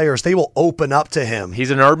NFL players, they will open up to him.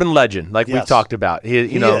 He's an urban legend, like we've talked about. He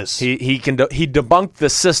debunked the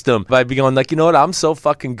system by being like, you know what, I'm so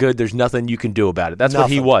fucking good, there's nothing you can do about it. That's what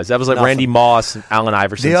he was. That was like Randy Moss and Allen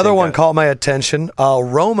Iverson. The other one caught my attention.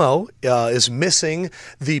 Romo is missing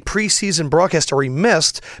the preseason broadcast, or he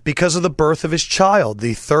missed because of the birth of his child,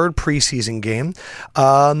 the third preseason game.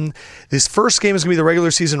 His first game is going to be the regular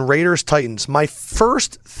season Raiders-Titans. My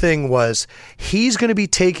first thing was he's going to be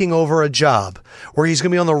taking over a job where he's going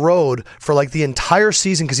to be on the road for like the entire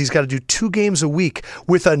season because he's got to do 2 games a week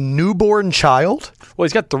with a newborn child. Well,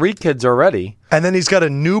 he's got 3 kids already. And then he's got a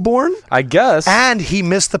newborn? I guess. And he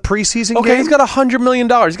missed the preseason game? Okay, he's got $100 million.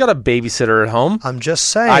 He's got a babysitter at home. I'm just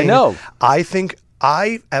saying. I know. I think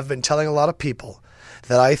I have been telling a lot of people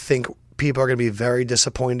that I think people are going to be very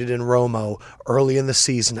disappointed in Romo early in the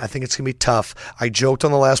season. I think it's going to be tough. I joked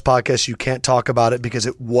on the last podcast, you can't talk about it because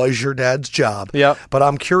it was your dad's job. Yep. But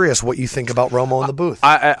I'm curious what you think about Romo in the booth.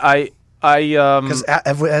 Because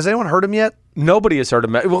has anyone heard him yet? Nobody has heard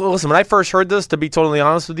of him. Well, listen, when I first heard this, to be totally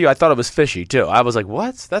honest with you, I thought it was fishy, too. I was like,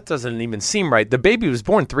 what? That doesn't even seem right. The baby was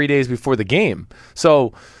born 3 days before the game.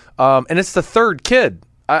 So, and it's the third kid.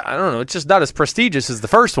 I don't know. It's just not as prestigious as the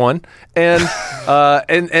first one, and I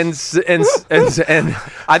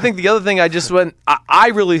think the other thing I just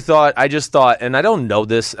thought, and I don't know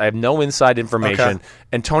this. I have no inside information. Okay.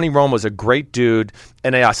 And Tony Romo was a great dude,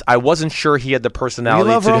 and I wasn't sure he had the personality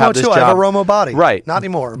love to Romo have this too. job. I have a Romo body, right? Not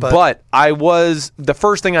anymore, but the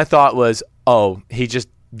first thing I thought was,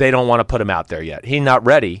 they don't want to put him out there yet. He's not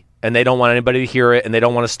ready. And they don't want anybody to hear it, and they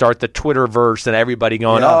don't want to start the Twitterverse and everybody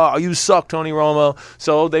going, "Oh, you suck, Tony Romo."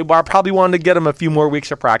 So they probably wanted to get him a few more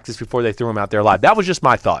weeks of practice before they threw him out there live. That was just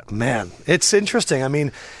my thought. Man, it's interesting. I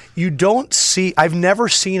mean, I've never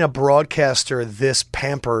seen a broadcaster this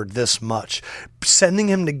pampered this much. Sending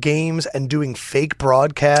him to games and doing fake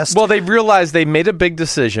broadcasts. Well, they realized they made a big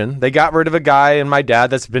decision. They got rid of a guy and my dad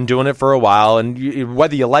that's been doing it for a while. And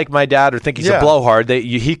whether you like my dad or think he's a blowhard,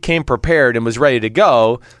 he came prepared and was ready to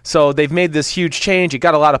go. So they've made this huge change. It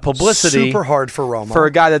got a lot of publicity. Super hard for Romo. For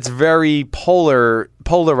a guy that's very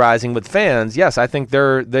polarizing with fans. Yes, I think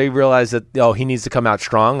they realize that he needs to come out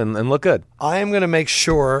strong and look good. I am going to make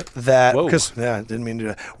sure that because I didn't mean to do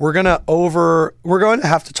that. We're going to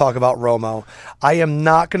have to talk about Romo. We are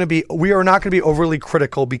not going to be overly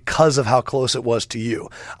critical because of how close it was to you.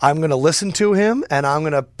 I'm going to listen to him, and I'm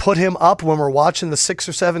going to put him up when we're watching the 6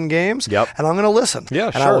 or 7 games. Yep. And I'm going to listen. Yeah,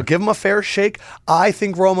 and sure. I will give him a fair shake. I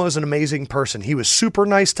think Romo is an amazing person. He was super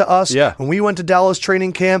nice to us. Yeah. When we went to Dallas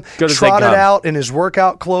training camp, Good as trotted they come. out in his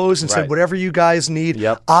workout clothes and Right. said, whatever you guys need.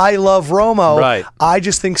 Yep. I love Romo. Right. I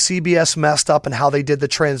just think CBS messed up in how they did the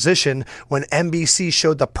transition when NBC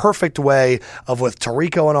showed the perfect way of with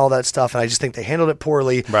Tirico and all that stuff, and I just think they handled it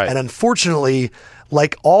poorly. Right. And unfortunately,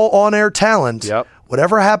 like all on-air talent,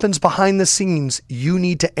 whatever happens behind the scenes, you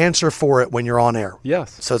need to answer for it when you're on air.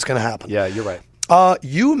 Yes. So it's going to happen. Yeah, you're right.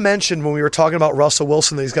 You mentioned when we were talking about Russell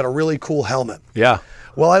Wilson that he's got a really cool helmet. Yeah.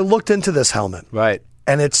 Well, I looked into this helmet. Right.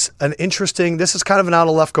 And it's this is kind of an out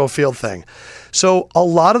of left go field thing. So a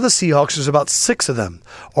lot of the Seahawks, there's about 6 of them,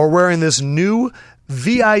 are wearing this new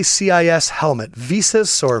VICIS helmet.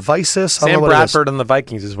 Visis or Visis. Sam Bradford on the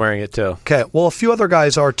Vikings is wearing it too. Okay. Well, a few other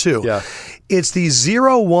guys are too. Yeah. It's the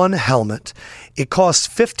 01 helmet. It costs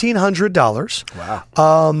 $1,500.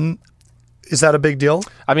 Wow. Is that a big deal?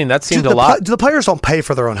 I mean, that seemed a lot. The players don't pay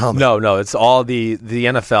for their own helmet. No, it's all the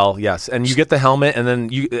NFL, yes. And you get the helmet, and then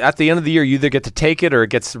at the end of the year, you either get to take it or it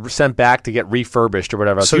gets sent back to get refurbished or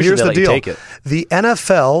whatever. So here's the deal. Take it. The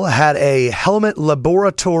NFL had a helmet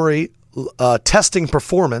laboratory testing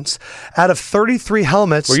performance. Out of 33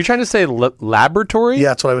 helmets. Were you trying to say laboratory? Yeah,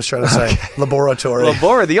 that's what I was trying to say. Laboratory.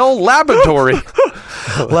 The old laboratory.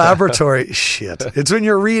 Laboratory. Shit. It's when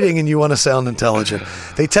you're reading and you want to sound intelligent.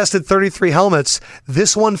 They tested 33 helmets.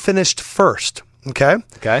 This one finished first. Okay?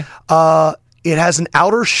 Okay. It has an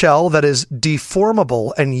outer shell that is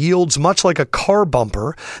deformable and yields much like a car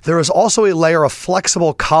bumper. There is also a layer of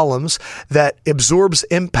flexible columns that absorbs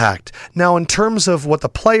impact. Now, in terms of what the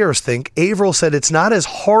players think, Averill said it's not as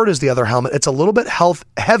hard as the other helmet. It's a little bit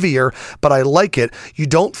heavier, but I like it. You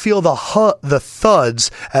don't feel the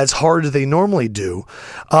thuds as hard as they normally do.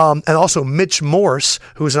 And also Mitch Morse,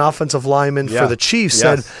 who's an offensive lineman for the Chiefs,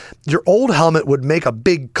 said your old helmet would make a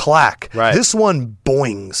big clack. Right. This one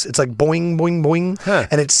boings. It's like boing, boing, boing,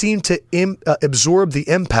 and it seemed to absorb the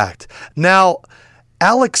impact. Now,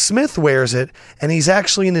 Alex Smith wears it, and he's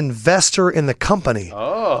actually an investor in the company.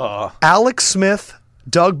 Oh. Alex Smith,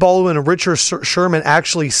 Doug Baldwin, and Richard Sherman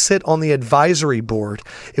actually sit on the advisory board.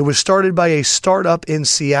 It was started by a startup in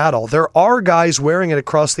Seattle. There are guys wearing it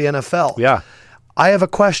across the NFL. Yeah. I have a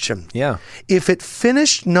question. Yeah. If it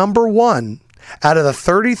finished number 1 out of the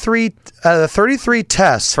 33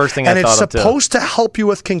 tests, First thing and I it's thought of, supposed to help you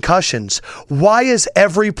with concussions, why is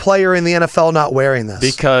every player in the NFL not wearing this?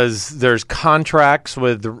 Because there's contracts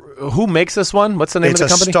with who makes this one? What's the name of the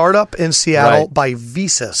company? It's a startup in Seattle by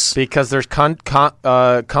Visis. Because there's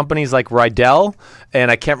companies like Rydell,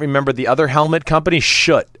 and I can't remember the other helmet company,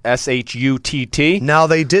 Schutt, SHUTT. Now,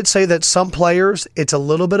 they did say that some players, it's a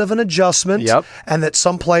little bit of an adjustment, and that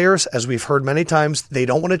some players, as we've heard many times, they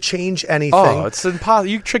don't want to change anything. Oh, it's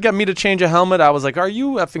impossible. You should get me to change a helmet. I was like, are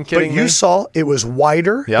you effing kidding me? But you saw it was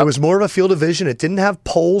wider. It was more of a field of vision. It didn't have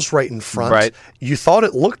poles right in front. Right. You thought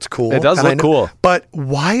it looked cool. It does look cool. But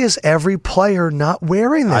why is every player not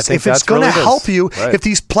wearing this? If it's going to help you, right. if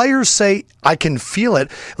these players say, I can feel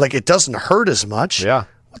it, like it doesn't hurt as much. Yeah.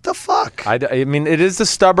 What the fuck? I mean, it is the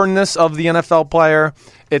stubbornness of the NFL player.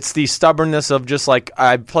 It's the stubbornness of just like,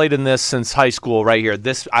 I've played in this since high school right here.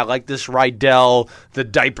 I like this Rydell, the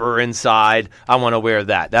diaper inside. I want to wear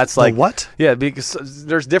that. That's like... The what? Yeah, because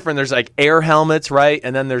there's like air helmets, right?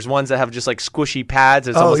 And then there's ones that have just like squishy pads.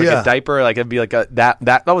 It's almost like a diaper. Like it'd be like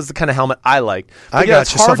that was the kind of helmet I liked. I got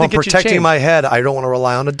you. So if I'm protecting my head, I don't want to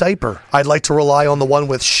rely on a diaper. I'd like to rely on the one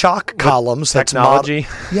with shock columns. Technology?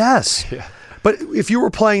 Yes. Yeah. But if you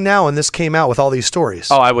were playing now and this came out with all these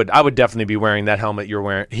stories, I would definitely be wearing that helmet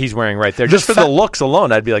he's wearing right there. Just for the looks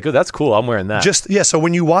alone, I'd be like, oh, that's cool. I'm wearing that. So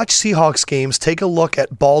when you watch Seahawks games, take a look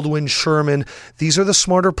at Baldwin, Sherman. These are the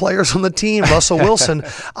smarter players on the team. Russell Wilson.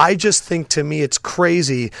 I just think, to me, it's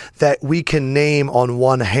crazy that we can name on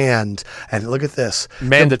one hand. And look at this.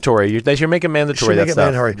 Mandatory. They should make it mandatory.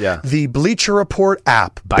 Mandatory. Yeah. The Bleacher Report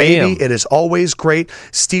app. Bam. Baby, it is always great.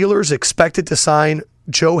 Steelers expected to sign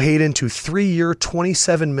Joe Hayden to 3-year,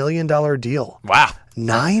 $27 million deal. Wow.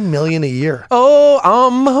 $9 million a year. Oh,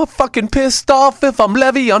 I'm fucking pissed off if I'm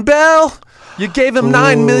Le'Veon Bell. You gave him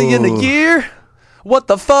 $9 million a year. What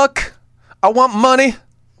the fuck? I want money.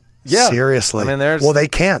 Yeah. Seriously. I mean, well, they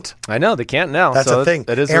can't. I know, they can't now. That's the thing.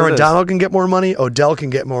 It is Aaron Donald can get more money. Odell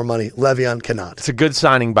can get more money. Le'Veon cannot. It's a good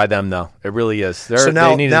signing by them, though. It really is. So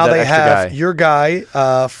now they have your guy,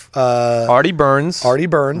 Artie Burns.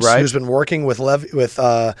 Right. Who's been working with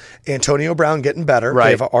Antonio Brown getting better.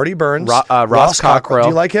 Right. They have Artie Burns. Ross Cockrell. Do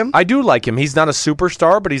you like him? I do like him. He's not a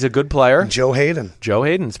superstar, but he's a good player. Joe Hayden's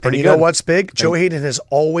pretty good. You know what's big? Joe Hayden has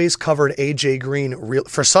always covered A.J. Green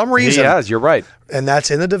for some reason. He has. You're right. And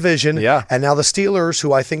that's in the division. Yeah. And now the Steelers,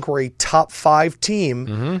 who I think were a top 5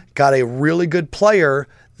 team, got a really good player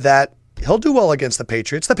that he'll do well against the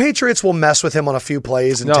Patriots. The Patriots will mess with him on a few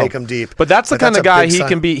plays and take him deep. But that's the kind of guy he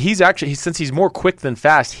can be. Since he's more quick than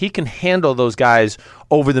fast, he can handle those guys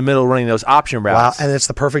over the middle running those option routes. Wow, and it's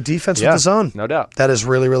the perfect defense with the zone. No doubt. That is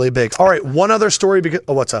really, really big. All right, one other story.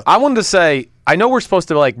 What's up? I wanted to say, I know we're supposed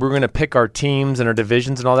to we're going to pick our teams and our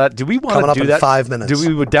divisions and all that. Do we want to do that? Coming up in 5 minutes.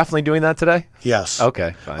 We definitely doing that today? Yes.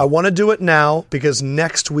 Okay, fine. I want to do it now because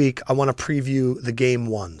next week I want to preview the game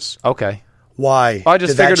ones. Okay. Why? I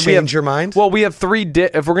just Did figured that change your mind? Well, we have 3.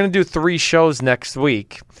 If we're going to do 3 shows next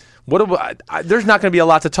week, there's not going to be a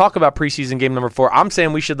lot to talk about preseason game number 4. I'm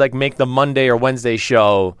saying we should make the Monday or Wednesday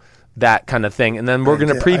show that kind of thing, and then we're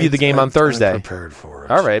going to preview the game on Thursday. I'm prepared for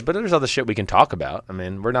it. All right, but there's other shit we can talk about. I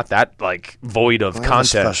mean, we're not that void of content.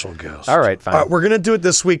 Special guest. All right, fine. All right, we're going to do it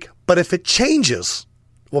this week, but if it changes,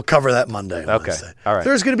 we'll cover that Monday. Wednesday. All right.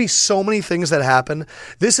 There's going to be so many things that happen.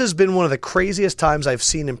 This has been one of the craziest times I've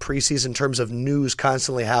seen in preseason in terms of news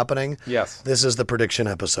constantly happening. Yes. This is the prediction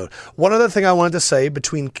episode. One other thing I wanted to say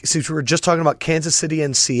since we were just talking about Kansas City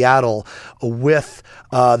and Seattle with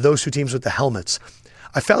those 2 teams with the helmets.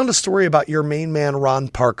 I found a story about your main man, Ron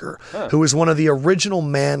Parker, who is one of the original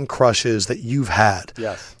man crushes that you've had.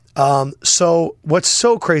 Yes. So what's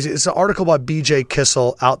so crazy, it's an article by BJ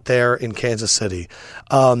Kissel out there in Kansas City.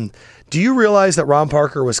 Do you realize that Ron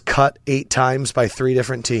Parker was cut 8 times by 3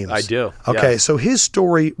 different teams? I do. Okay, yes. So his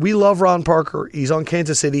story, we love Ron Parker. He's on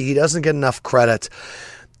Kansas City. He doesn't get enough credit.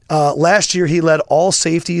 Last year, he led all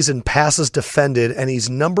safeties and passes defended, and he's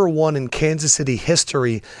number 1 in Kansas City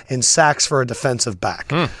history in sacks for a defensive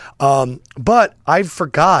back. But I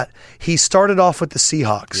forgot he started off with the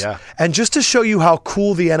Seahawks. Yeah. And just to show you how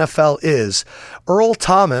cool the NFL is, Earl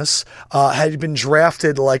Thomas had been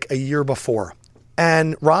drafted a year before,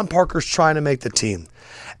 and Ron Parker's trying to make the team.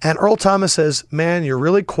 And Earl Thomas says, man, you're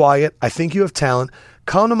really quiet. I think you have talent.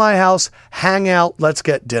 Come to my house, hang out, let's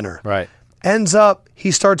get dinner. Right. Ends up, he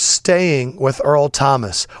starts staying with Earl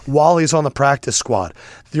Thomas while he's on the practice squad.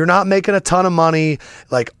 You're not making a ton of money,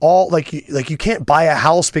 you can't buy a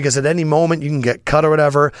house because at any moment you can get cut or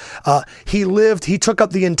whatever. He took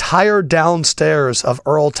up the entire downstairs of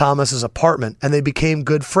Earl Thomas's apartment, and they became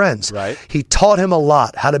good friends. Right. He taught him a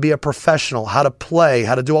lot, how to be a professional, how to play,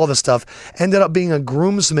 how to do all this stuff. Ended up being a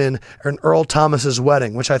groomsman in Earl Thomas's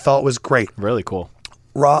wedding, which I thought was great. Really cool.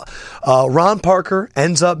 Ron Parker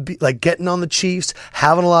ends up getting on the Chiefs,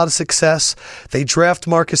 having a lot of success. They draft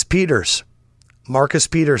Marcus Peters. Marcus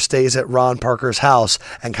Peters stays at Ron Parker's house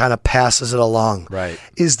and kind of passes it along. Right.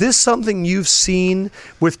 Is this something you've seen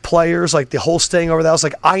with players, the whole staying over the house?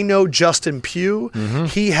 I know Justin Pugh. Mm-hmm.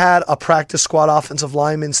 He had a practice squad offensive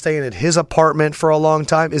lineman staying at his apartment for a long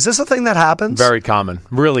time. Is this a thing that happens? Very common.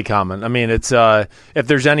 Really common. I mean, it's if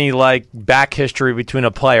there's any back history between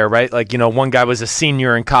a player, right? One guy was a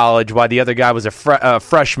senior in college while the other guy was a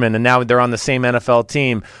freshman, and now they're on the same NFL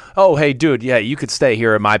team. oh, hey, dude, yeah, you could stay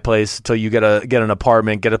here at my place until you get an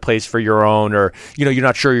apartment, get a place for your own, or you're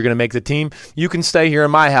not sure you're going to make the team. You can stay here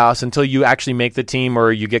in my house until you actually make the team,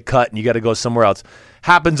 or you get cut and you got to go somewhere else.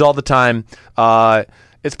 Happens all the time.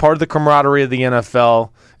 It's part of the camaraderie of the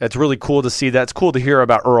NFL. It's really cool to see that. It's cool to hear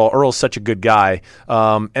about Earl. Earl's such a good guy.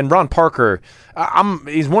 And Ron Parker,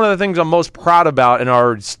 he's one of the things I'm most proud about in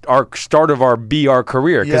our start of our BR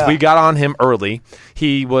career, because we got on him early.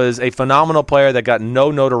 He was a phenomenal player that got no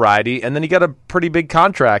notoriety, and then he got a pretty big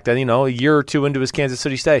contract. And, a year or two into his Kansas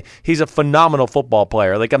City stay, he's a phenomenal football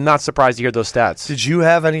player. Like, I'm not surprised to hear those stats. Did you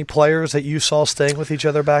have any players that you saw staying with each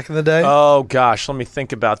other back in the day? Oh, gosh. Let me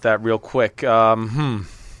think about that real quick.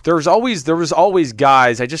 There was always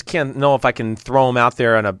guys. I just can't know if I can throw them out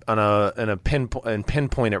there on a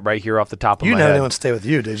pinpoint it right here off the top of my head. You never anyone stay with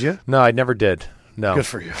you, did you? No, I never did. No. Good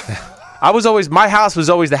for you. My house was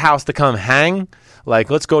always the house to come hang. Like,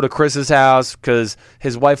 let's go to Chris's house because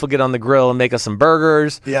his wife will get on the grill and make us some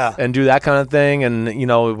burgers. Yeah. And do that kind of thing. And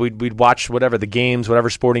we'd watch whatever the games, whatever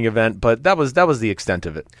sporting event. But that was the extent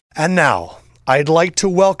of it. And now I'd like to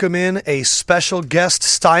welcome in a special guest.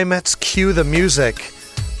 Steinmetz, cue the music.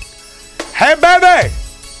 Hey, baby!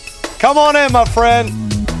 Come on in, my friend.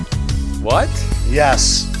 What?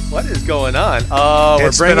 Yes. What is going on? Oh,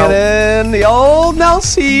 It's we're bringing in the old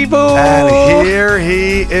Nalsibo. And here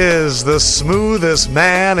he is, the smoothest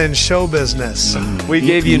man in show business. We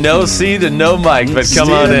gave you no seat and no mic, but come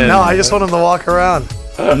on in. No, I just want him to walk around.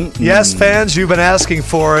 Yes, fans, you've been asking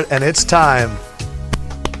for it, and it's time.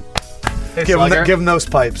 Give him those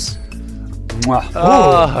pipes.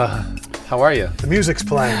 How are you? The music's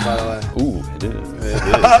playing, by the way. Ooh, it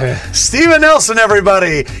is. Steven Nelson,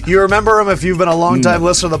 everybody. You remember him if you've been a long-time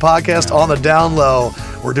listener to the podcast. On the down low,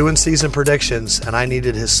 we're doing season predictions, and I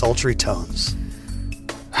needed his sultry tones.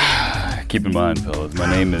 Keep in mind, fellas, my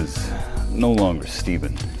name is no longer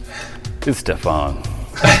Steven. It's Stefan.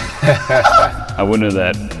 I went into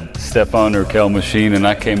that Stefan Urkel machine, and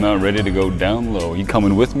I came out ready to go down low. You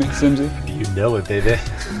coming with me, Simsy? You know it, baby.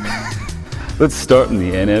 Let's start in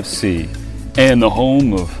the NFC. And the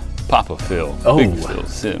home of Papa Phil, Big Phil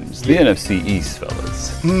Sims. The NFC East,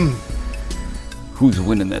 fellas. Who's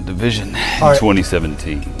winning that division in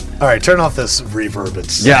 2017? All right, turn off this reverb.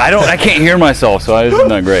 I can't hear myself, so it's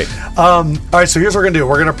not great. All right, so here's what we're going to do.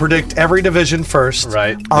 We're going to predict every division first.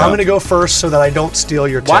 Right. I'm going to go first so that I don't steal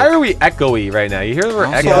your take. Why are we echoey right now? You hear that we're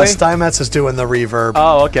Yeah, echoey? Steinmetz is doing the reverb.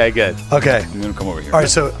 Oh, okay, good. Okay. I'm going to come over here. All right,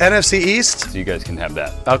 so NFC East, So you guys can have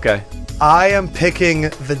that. Okay. I am picking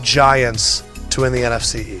the Giants to win the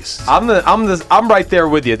NFC East. I'm right there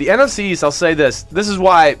with you. The NFC East, I'll say this. This is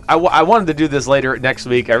why I wanted to do this later next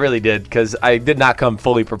week. I really did, because I did not come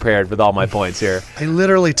fully prepared with all my points here. I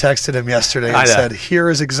literally texted him yesterday and said,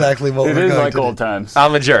 here is exactly what we're going to do. It is like old times.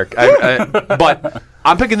 I'm a jerk. But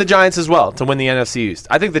I'm picking the Giants as well to win the NFC East.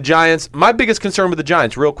 I think the Giants, my biggest concern with the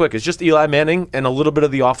Giants, real quick, is just Eli Manning and a little bit of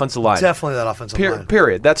the offensive line. Definitely that offensive line.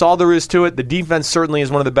 Period. That's all there is to it. The defense certainly is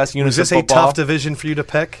one of the best units of football. Is this a tough division for you to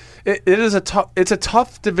pick? It is a tough. It's a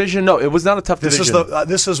tough division. No, it was not a tough division.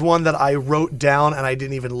 This is one that I wrote down and I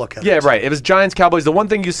didn't even look at. Yeah, right. It was Giants, Cowboys. The one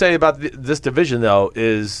thing you say about this division, though,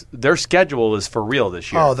 is their schedule is for real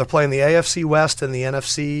this year. Oh, they're playing the AFC West and the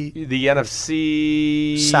NFC. The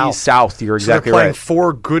NFC South. You're So exactly they're playing right.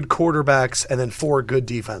 4 good quarterbacks and then 4 good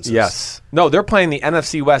defenses. Yes. No, they're playing the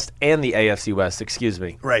NFC West and the AFC West. Excuse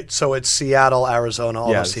me. Right. So it's Seattle, Arizona,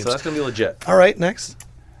 all those teams. So that's gonna be legit. All right. Next.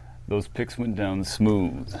 Those picks went down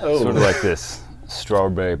smooth. Sort of like this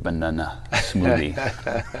strawberry banana smoothie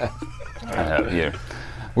I have here.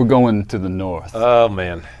 We're going to the north. Oh,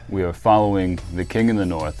 man. We are following the king in the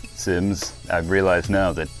north, Sims. I've realized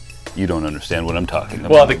now that you don't understand what I'm talking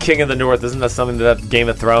about. Well, the King of the North, isn't that something that Game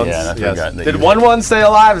of Thrones? Yeah, and I forgot that Did you- 1-1 stay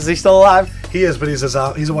alive? Is he still alive? He is, but he's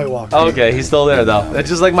a White Walker. Oh, okay, he's still there, though. It's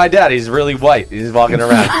just like my dad. He's really white. He's walking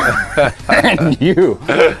around. And you.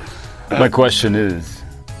 My question is,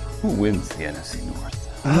 who wins the NFC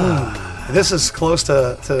North? This is close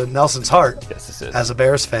to Nelson's heart. Yes, this is. As a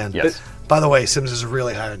Bears fan. Yes. By the way, Sims is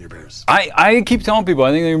really high on your Bears. I keep telling people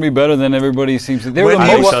I think they're going to be better than everybody seems to. They were When the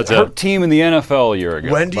do you most want- hurt team in the NFL a year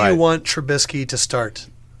ago. When do you want Trubisky to start?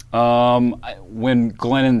 When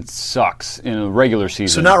Glennon sucks in a regular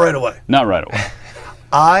season. So not right away. Not right away.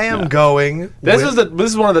 I am going. This with,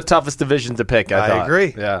 is one of the toughest divisions to pick, I thought.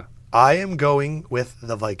 agree. Yeah. I am going with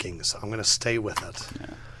the Vikings. I'm going to stay with it.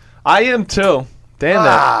 Yeah. I am too. Damn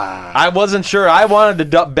that. I wasn't sure. I wanted to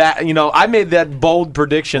dump back. I made that bold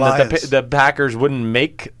prediction that the Packers wouldn't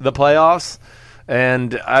make the playoffs.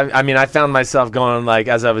 And I found myself going, like,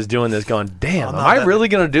 as I was doing this, going, damn, am I really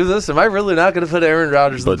going to do this? Am I really not going to put Aaron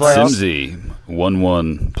Rodgers in the playoffs? But Simsy,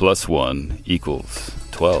 1-1 plus 1 equals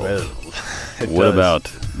 12. 12. What about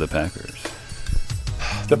the Packers?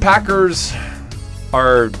 The Packers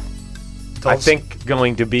are, I think,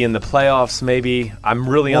 going to be in the playoffs maybe. I'm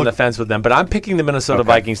really on the fence with them, but I'm picking the Minnesota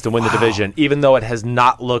Vikings to win the division, even though it has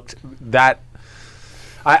not looked that –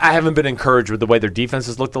 I haven't been encouraged with the way their defense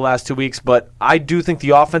has looked the last 2 weeks, but I do think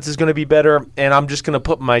the offense is going to be better, and I'm just going to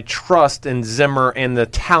put my trust in Zimmer and the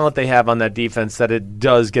talent they have on that defense that it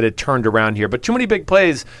does get it turned around here. But too many big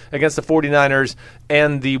plays against the 49ers,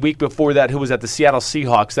 and the week before that, who was at the Seattle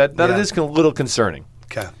Seahawks, that it is a little concerning.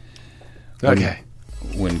 Okay.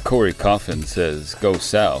 When Corey Coffin says, go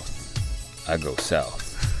south, I go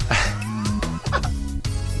south.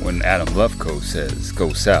 When Adam Lefkoe says,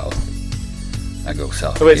 go south, I go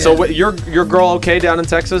south. Wait, so your girl okay down in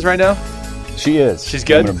Texas right now? She is. She's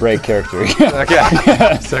good? I'm going to break character. Okay.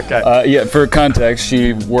 It's okay. For context,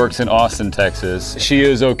 she works in Austin, Texas. She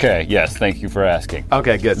is okay. Yes, thank you for asking.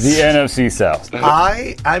 Okay, good. The NFC South.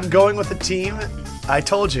 I'm going with the team. I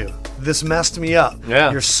told you, this messed me up.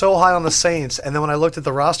 Yeah. You're so high on the Saints, and then when I looked at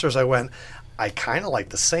the rosters, I went, I kind of like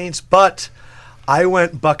the Saints, but I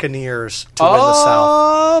went Buccaneers to win the South.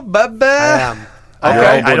 Oh, baby. I am.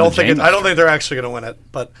 Okay. I don't think they're actually going to win it,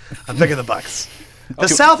 but I'm picking the Bucs. The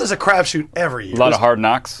South is a crapshoot every year. A lot of hard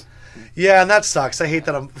knocks. Yeah, and that sucks. I hate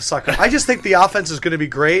that I'm a sucker. I just think the offense is going to be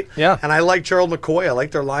great. Yeah. And I like Gerald McCoy. I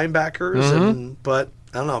like their linebackers, but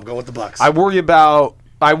I don't know. I'm going with the Bucs. I worry about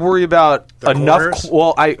The enough.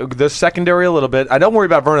 corners? The secondary a little bit. I don't worry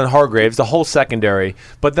about Vernon Hargraves, the whole secondary,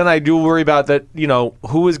 but then I do worry about that.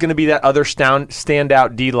 Who is going to be that other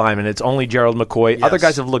standout D lineman? It's only Gerald McCoy. Yes. Other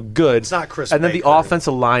guys have looked good. It's not Chris And then Baker. the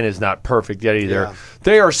offensive line is not perfect yet either. Yeah.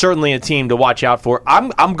 They are certainly a team to watch out for.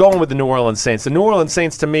 I'm going with the New Orleans Saints. The New Orleans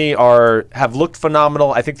Saints, to me, have looked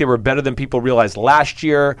phenomenal. I think they were better than people realized last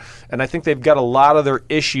year, and I think they've got a lot of their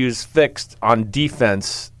issues fixed on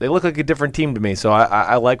defense. They look like a different team to me, so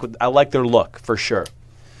I like their look for sure.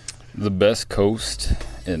 The best coast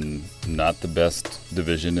and not the best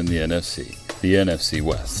division in the NFC, the NFC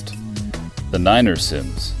West. The Niners,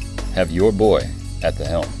 Sims, have your boy at the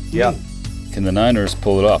helm. Yeah. Can the Niners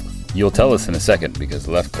pull it off? You'll tell us in a second because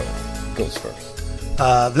Lefkoe goes first.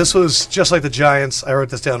 This was just like the Giants. I wrote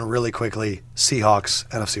this down really quickly. Seahawks,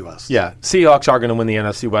 NFC West. Yeah, Seahawks are going to win the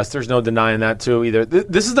NFC West. There's no denying that, too, either.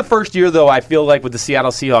 This is the first year, though, I feel like with the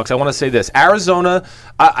Seattle Seahawks. I want to say this. Arizona,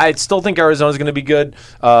 I still think Arizona's going to be good.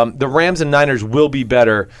 The Rams and Niners will be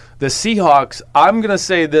better. The Seahawks, I'm going to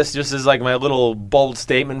say this just as like my little bold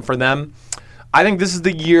statement for them. I think this is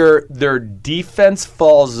the year their defense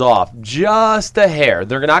falls off just a hair.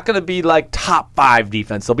 They're not going to be like top 5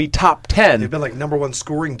 defense. They'll be top 10. They've been like number 1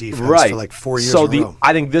 scoring defense right. for like 4 years so in a row.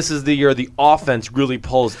 I think this is the year the offense really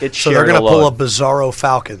pulls its share. So they're going to pull a bizarro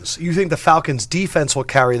Falcons. You think the Falcons defense will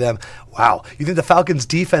carry them? Wow. You think the Falcons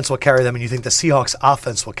defense will carry them, and you think the Seahawks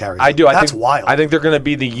offense will carry them? I do. That's wild. I think they're going to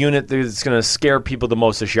be the unit that's going to scare people the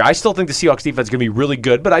most this year. I still think the Seahawks defense is going to be really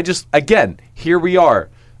good, but here we are.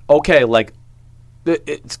 Okay,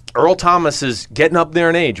 Earl Thomas is getting up there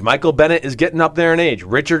in age. Michael Bennett is getting up there in age.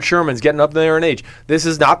 Richard Sherman's getting up there in age. This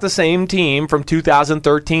is not the same team from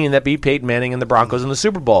 2013 that beat Peyton Manning and the Broncos in the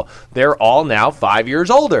Super Bowl. They're all now 5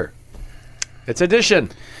 years older. It's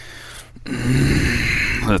addition.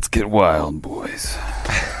 Let's get wild, boys.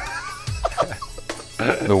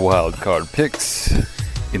 The wild card picks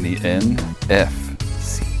in the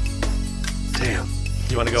NFC. Damn.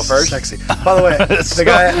 You want to go first? Sexy. By the way, the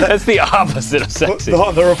guy. That's the opposite of sexy.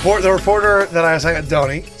 The reporter that I was like,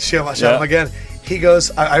 Donnie, shout him again. He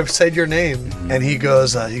goes, I've said your name, and he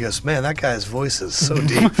goes, man, that guy's voice is so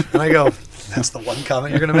deep. And I go, that's the one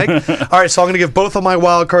comment you're going to make? All right, so I'm going to give both of my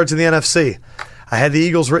wild cards in the NFC. I had the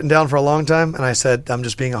Eagles written down for a long time, and I said, I'm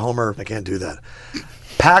just being a homer. I can't do that.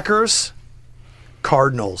 Packers,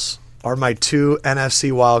 Cardinals are my 2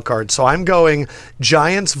 NFC wild cards. So I'm going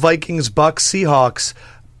Giants, Vikings, Bucks, Seahawks,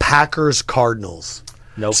 Packers, Cardinals.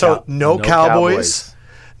 No Cowboys.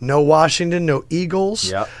 No Washington, no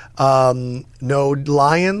Eagles. Yep. No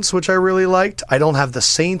Lions, which I really liked. I don't have the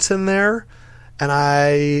Saints in there, and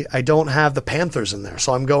I don't have the Panthers in there.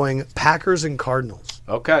 So I'm going Packers and Cardinals.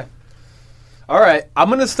 Okay. All right. I'm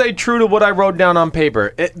going to stay true to what I wrote down on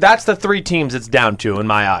paper. That's the 3 teams it's down to in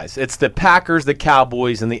my eyes. It's the Packers, the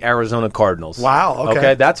Cowboys, and the Arizona Cardinals. Wow.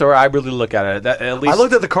 Okay. That's where I really look at it. At least I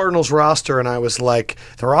looked at the Cardinals roster and I was like,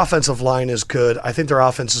 their offensive line is good. I think their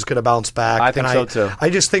offense is going to bounce back. I think so too. I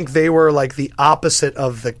just think they were like the opposite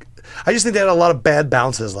of the. I just think they had a lot of bad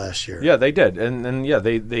bounces last year. Yeah, they did. And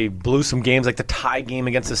they blew some games like the tie game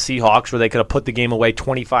against the Seahawks where they could have put the game away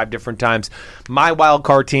 25 different times. My wild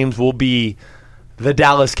card teams will be the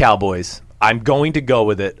Dallas Cowboys. I'm going to go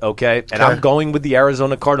with it, okay? And I'm going with the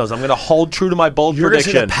Arizona Cardinals. I'm going to hold true to my bold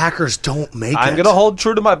prediction. You're going to say the Packers don't make it. I'm going to hold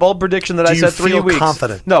true to my bold prediction that I said 3 weeks. Do you feel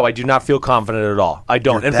confident? No, I do not feel confident at all. I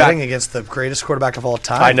don't. You're betting against the greatest quarterback of all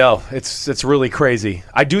time. I know. It's really crazy.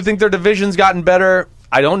 I do think their division's gotten better.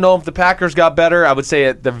 I don't know if the Packers got better. I would say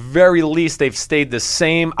at the very least they've stayed the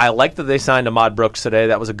same. I like that they signed Ahmad Brooks today.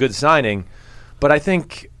 That was a good signing. But I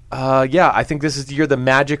think, I think this is the year the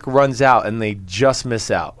magic runs out and they just miss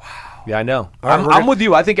out. Wow. Yeah, I know. I'm with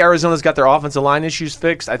you. I think Arizona's got their offensive line issues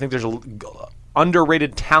fixed. I think there's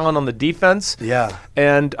underrated talent on the defense. Yeah.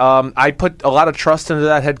 And I put a lot of trust into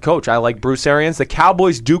that head coach. I like Bruce Arians. The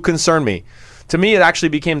Cowboys do concern me. To me, it actually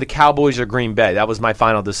became the Cowboys or Green Bay. That was my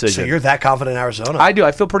final decision. So you're that confident in Arizona? I do.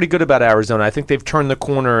 I feel pretty good about Arizona. I think they've turned the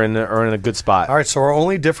corner and are in a good spot. All right, so our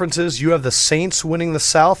only difference is you have the Saints winning the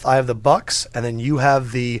South, I have the Bucks, and then you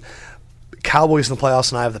have the Cowboys in the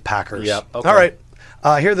playoffs, and I have the Packers. Yep. Okay. All right.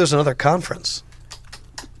 Here, there's another conference.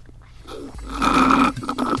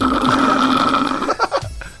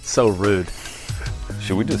 So rude.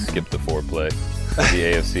 Should we just skip the foreplay of the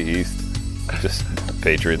AFC East? Just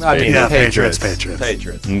Patriots. Patriots.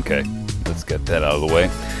 Okay, let's get that out of the way.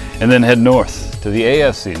 And then head north to the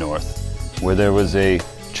AFC North, where there was a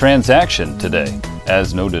transaction today,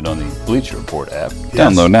 as noted on the Bleacher Report app. Yes.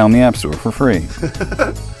 Download now in the App Store for free.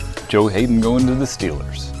 Joe Hayden going to the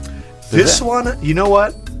Steelers. This one, you know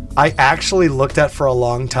what? I actually looked at for a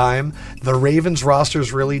long time. The Ravens roster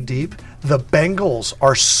is really deep. The Bengals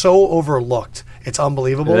are so overlooked. It's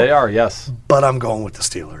unbelievable. They are, yes. But I'm going with the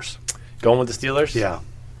Steelers. Going with the Steelers? Yeah.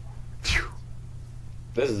 Phew.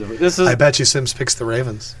 This is. I bet you Sims picks the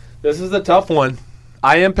Ravens. This is the tough one.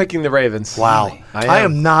 I am picking the Ravens. Wow. Really? I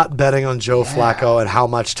am not betting on Joe Flacco and how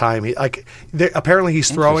much time he apparently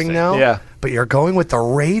he's throwing now. Yeah. But you're going with the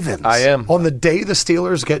Ravens. I am. On the day the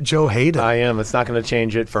Steelers get Joe Hayden. I am. It's not going to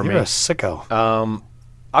change it for me. You're a sicko.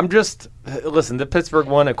 I'm just listen, the Pittsburgh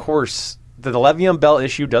one, of course, the Le'Veon Bell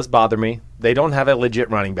issue does bother me. They don't have a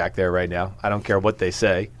legit running back there right now. I don't care what they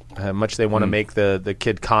say. How much they want to make the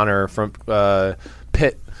kid Connor from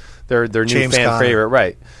Pitt their new James fan Conner. favorite.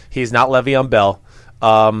 Right. He's not Le'Veon Bell.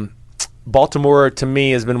 Baltimore, to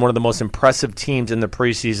me, has been one of the most impressive teams in the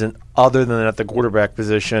preseason, other than at the quarterback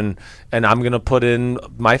position. And I'm going to put in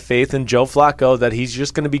my faith in Joe Flacco that he's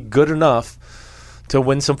just going to be good enough to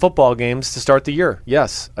win some football games to start the year.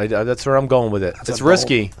 Yes, that's where I'm going with it. It's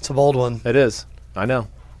risky. It's a bold one. It is. I know.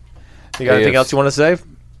 You got anything else you want to say?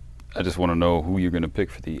 I just want to know who you're going to pick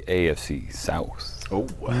for the AFC South. Oh,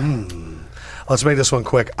 Let's make this one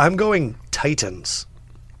quick. I'm going Titans.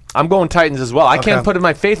 I'm going Titans as well. I can't put in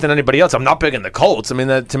my faith in anybody else. I'm not picking the Colts. I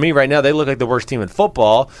mean, to me right now, they look like the worst team in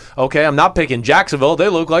football. Okay, I'm not picking Jacksonville. They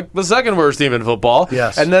look like the second worst team in football.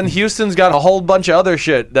 Yes. And then Houston's got a whole bunch of other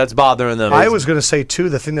shit that's bothering them. I was going to say, too,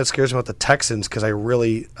 the thing that scares me about the Texans, because I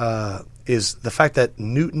really is the fact that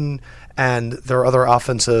Newton and their other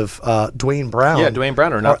offensive, Dwayne Brown. Yeah, Dwayne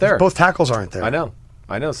Brown are not there. Both tackles aren't there. I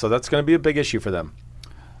know. So that's going to be a big issue for them.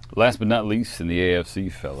 Last but not least in the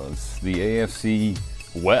AFC, fellas, the AFC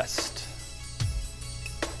West.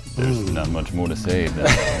 There's not much more to say than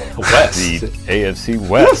West. The AFC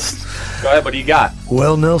West. Go ahead, what do you got?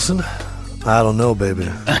 Well, Nelson, I don't know, baby.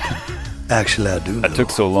 Actually, I do know. I took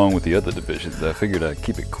so long with the other divisions that I figured I'd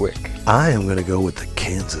keep it quick. I am going to go with the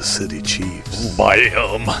Kansas City Chiefs.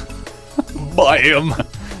 Bam.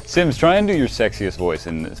 Sims, try and do your sexiest voice,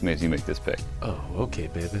 and this makes you make this pick. Oh, okay,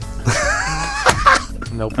 baby.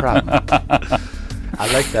 No problem.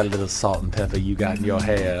 I like that little salt and pepper you got in your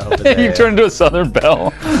hair over there. You turned into a Southern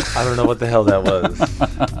Belle. I don't know what the hell that was.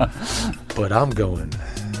 But I'm going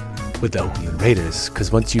with the Oakland Raiders,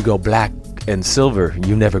 because once you go black and silver,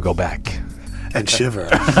 you never go back. And shiver.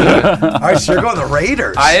 All right, so you're going the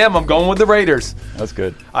Raiders. I am. I'm going with the Raiders. That's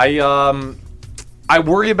good. I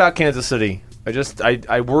worry about Kansas City.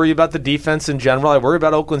 I worry about the defense in general. I worry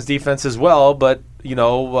about Oakland's defense as well, but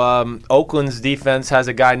Oakland's defense has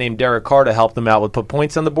a guy named Derek Carr to help them out with put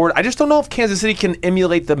points on the board. I just don't know if Kansas City can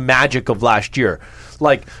emulate the magic of last year.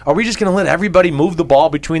 Like, are we just going to let everybody move the ball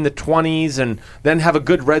between the 20s and then have a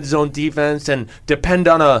good red zone defense and depend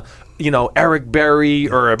on a Eric Berry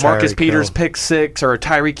or a Marcus Peters pick six or a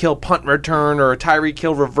Tyreek Hill punt return or a Tyreek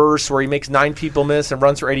Hill reverse where he makes 9 people miss and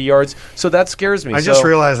runs for 80 yards? So that scares me. I just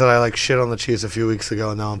realized that I shit on the Chiefs a few weeks ago,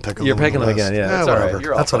 and now I'm picking them. You're picking them again, yeah. That's whatever. all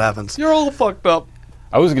right. That's what happens. You're all fucked up.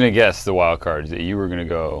 I was going to guess the wild cards that you were going to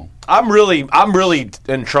go. I'm really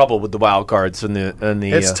in trouble with the wild cards in the.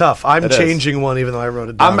 It's tough. I'm changing one, even though I wrote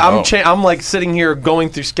it down. I'm like sitting here going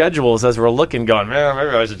through schedules as we're looking, going, man,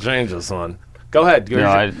 maybe I should change this one. Go ahead.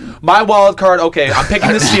 No, My wild card. Okay, I'm picking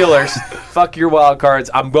the Steelers. Fuck your wild cards.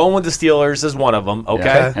 I'm going with the Steelers as one of them. Okay.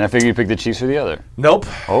 Yeah. And I figured you picked the Chiefs for the other. Nope.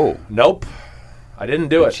 Oh. Nope. I didn't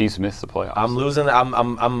do The it. Chiefs missed the playoffs. I'm losing.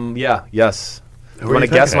 Yeah. Yes. Who You want are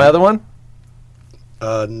to you guess picking? my other one?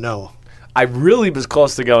 No. I really was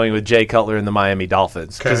close to going with Jay Cutler and the Miami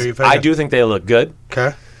Dolphins Okay, who you because picking? I do think they look good.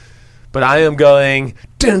 Okay. But I am going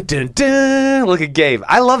dun dun dun. Look at Gabe.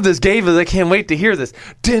 I love this. Gabe is. I can't wait to hear this.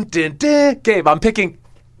 Dun dun dun. Gabe, I'm picking.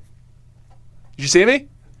 Did you see me?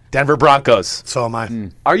 Denver Broncos. So am I.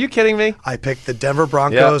 Are you kidding me? I picked the Denver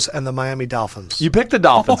Broncos and the Miami Dolphins. You picked the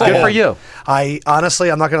Dolphins. Good for you. I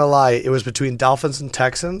honestly, I'm not going to lie. It was between Dolphins and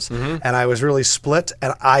Texans, and I was really split.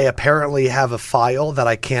 And I apparently have a file that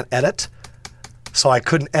I can't edit, so I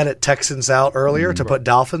couldn't edit Texans out earlier to put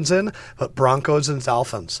Dolphins in, but Broncos and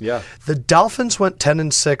Dolphins. Yeah. The Dolphins went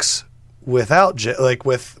 10-6 without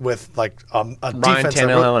with a Ryan defense that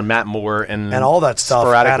Tannehill and Matt Moore and all that stuff.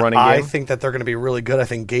 Sporadic And running I game. think that they're going to be really good. I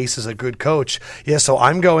think Gase is a good coach. Yeah, so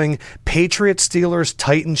I'm going Patriots, Steelers,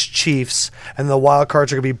 Titans, Chiefs, and the wild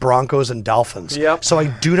cards are going to be Broncos and Dolphins. Yep. So I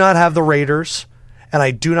do not have the Raiders, and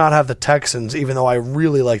I do not have the Texans, even though I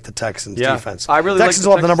really like the Texans Yeah, defense. I really like Texans the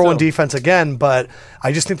will have the Texans number one too. defense again, but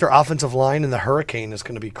I just think their offensive line and the Hurricane is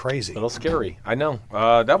going to be crazy. A little scary. I know.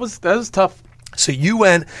 That was tough. So you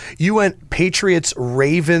went Patriots,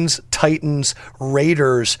 Ravens, Titans,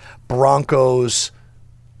 Raiders, Broncos.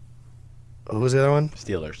 Who was the other one?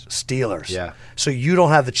 Steelers. Yeah. So you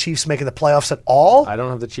don't have the Chiefs making the playoffs at all? I don't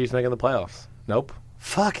have the Chiefs making the playoffs. Nope.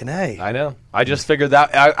 Fucking A. I know. I just figured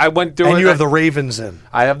that. I went through it. And you have the Ravens in.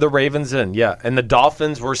 I have the Ravens in, yeah. And the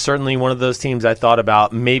Dolphins were certainly one of those teams I thought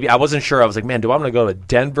about. Maybe I wasn't sure. I was like, man, do I want to go to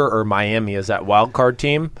Denver or Miami as that wild card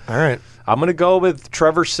team? All right. I'm going to go with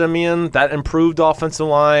Trevor Siemian, that improved offensive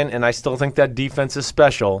line, and I still think that defense is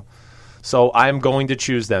special. So I'm going to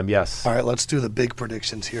choose them, yes. All right, let's do the big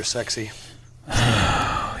predictions here, sexy.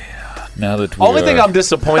 Now that we Only are, thing I'm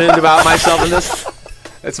disappointed about myself in this,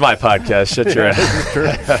 it's my podcast, shut your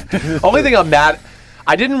ass. Only thing I'm mad,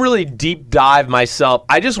 I didn't really deep dive myself.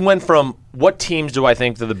 I just went from what teams do I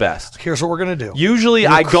think are the best. Here's what we're going to do. Usually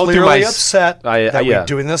You're I go through my... clearly upset that yeah. we're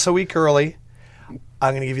doing this a week early.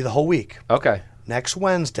 I'm going to give you the whole week. Okay. Next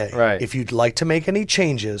Wednesday, Right. if you'd like to make any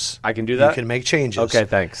changes, I can do that? You can make changes. Okay,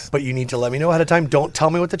 thanks. But you need to let me know ahead of time. Don't tell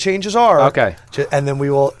me what the changes are. Okay. And then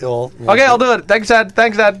we'll Okay, I'll do it. Thanks, Ed.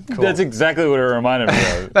 That's exactly what it reminded me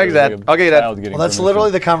of. Thanks, It was Dad. like a Okay, Dad. child getting Well, that's permission.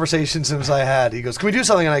 literally the conversation Sims I had. He goes, "Can we do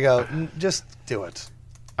something?" And I go, "Just do it."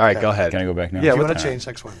 All right, go ahead. Can I go back now? Yeah, If you what want to the- change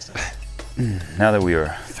next Wednesday. Now that we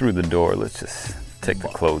are through the door, let's just take the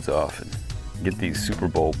clothes off and get these Super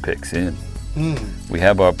Bowl picks in. We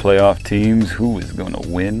have our playoff teams. Who is going to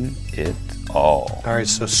win it all? All right,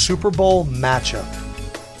 so Super Bowl matchup.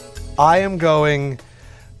 I am going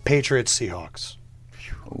Patriots Seahawks.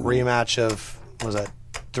 Rematch of, what was that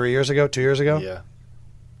 3 years ago, 2 years ago? Yeah.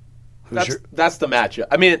 Who's That's the matchup.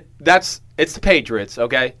 I mean, it's the Patriots,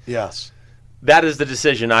 okay? Yes. That is the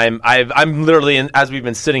decision. I'm literally, as we've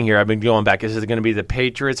been sitting here, I've been going back. Is it going to be the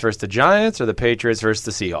Patriots versus the Giants or the Patriots versus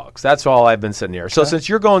the Seahawks? That's all I've been sitting here. So since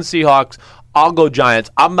you're going Seahawks, I'll go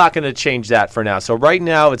Giants. I'm not going to change that for now. So right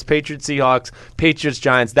now, it's Patriots Seahawks, Patriots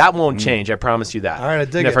Giants. That won't change. I promise you that. All right, I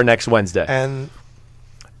dig it. For next Wednesday. And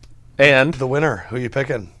And the winner, who you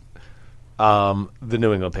picking? the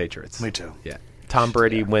New England Patriots. Me too. Yeah. Tom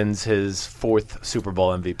Brady wins his 4th Super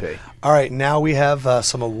Bowl MVP. All right, now we have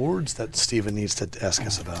some awards that Steven needs to ask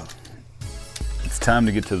us about. It's time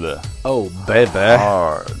to get to the Oh, baby.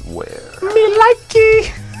 hardware. Me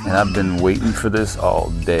likey. And I've been waiting for this all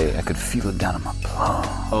day. I could feel it down in my plum.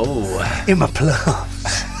 Oh. In my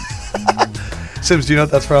plums. Sims, do you know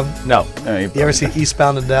what that's from? No. You ever see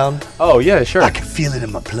Eastbound and Down? Oh, yeah, sure. I can feel it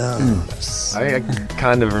in my plums. I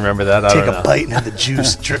kind of remember that. I Take don't a know. bite and have the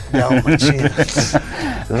juice drip down my chin.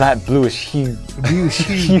 Light bluish hue.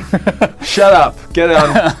 Shut up. Get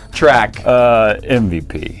on track.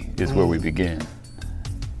 MVP is where we begin.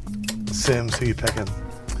 Sims, who you picking?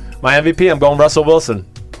 My MVP, I'm going Russell Wilson.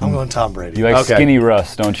 I'm going Tom Brady. You like Okay. skinny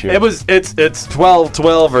Russ, don't you? It's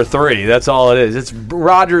 12-12 or 3. That's all it is. It's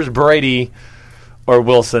Rodgers, Brady, or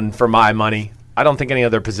Wilson for my money. I don't think any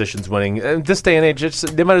other position's winning. In this day and age,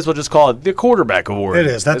 they might as well just call it the quarterback award. It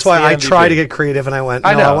is. That's It's why the I MVP. try to get creative, and I went, no,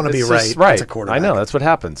 I want to be it's right. just right. It's a quarterback. I know. That's what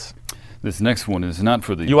happens. This next one is not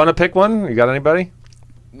for the... You want to pick one? You got anybody?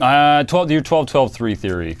 12-12-3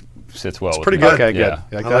 theory sits well with pretty me. good. Okay, Yeah.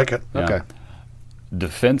 good. I like it. Okay. Yeah.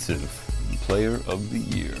 Defensive player of the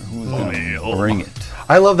year. Who's going to bring it?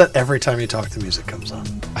 I love that every time you talk, the music comes on.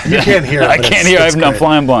 You can't hear it. I but can't it's- hear. it's I'm not great.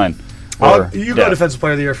 flying blind. Or You go deaf. Defensive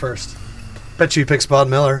Player of the Year first. Bet you pick Spud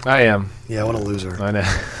Miller. I am. Yeah, what a loser. I know.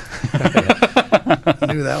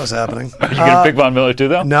 knew that was happening. You going to pick Von Miller too,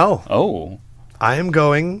 though? No. Oh. I am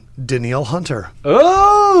going Danielle Hunter.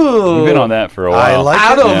 Oh, You've been on that for a while. I like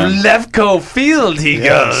out it. of Yeah. Lefko Field he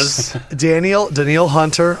Yes. goes. Danielle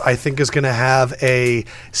Hunter, I think, is going to have a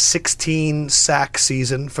 16-sack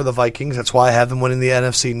season for the Vikings. That's why I have them winning the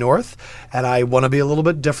NFC North. And I want to be a little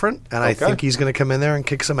bit different, and I think he's going to come in there and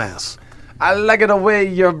kick some ass. I like it the way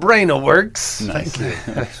your brain works. Nice.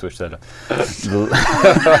 Thank you. Switch that up.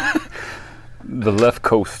 The left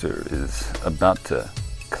coaster is about to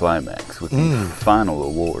climax with the final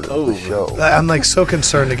award of the show. I'm like so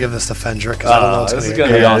concerned to give this to Fendrick because I don't know what's this is going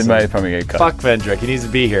to gonna be Yeah, awesome. it might probably get cut. Fuck Vendrick. He needs to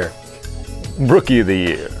be here. Rookie of the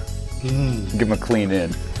year. Give him a clean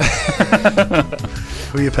in.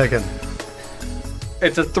 Who are you picking?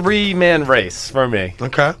 It's a 3-man race for me.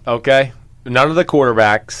 Okay. Okay? None of the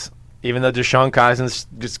quarterbacks, even though Deshaun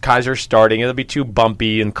Kaiser's starting, it'll be too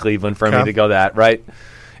bumpy in Cleveland for me to go that, right?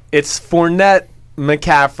 It's Fournette,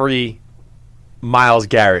 McCaffrey, Myles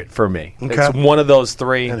Garrett for me. Okay. It's one of those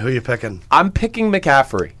three. And who are you picking? I'm picking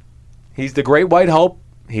McCaffrey. He's the great white hope.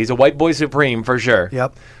 He's a white boy supreme for sure.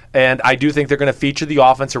 Yep. And I do think they're going to feature the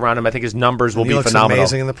offense around him. I think his numbers will He be looks phenomenal.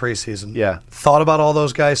 amazing in the preseason. Yeah. Thought about all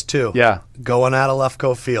those guys too. Yeah. Going out of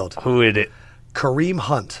Lefko Field. Who is it? Kareem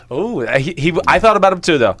Hunt. Oh, I thought about him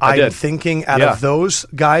too, though. I I'm did. thinking out Yeah. of those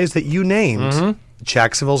guys that you named,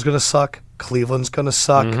 Jacksonville's going to suck. Cleveland's going to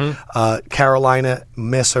suck. Carolina,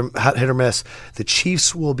 hit or miss. The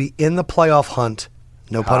Chiefs will be in the playoff hunt.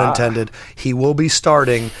 No pun intended. He will be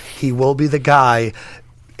starting. He will be the guy.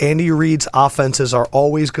 Andy Reid's offenses are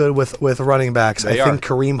always good with running backs. I think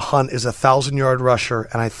Kareem Hunt is a 1,000-yard rusher,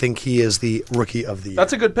 and I think he is the rookie of the year.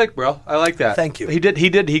 That's a good pick, bro. I like that. Thank you. He did.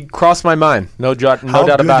 He crossed my mind. No doubt How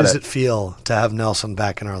about good it. does it feel to have Nelson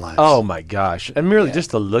back in our lives? Oh my gosh! And merely just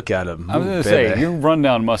to look at him. I was going to say, your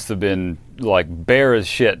rundown must have been like bare as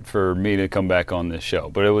shit for me to come back on this show,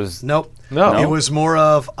 but it was Nope. No. It was more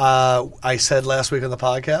of, I said last week on the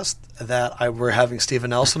podcast that we're having Steven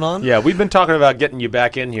Nelson on. Yeah, we've been talking about getting you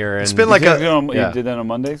back in here. And It's been like you a, did that on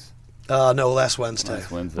Mondays? no, last Wednesday.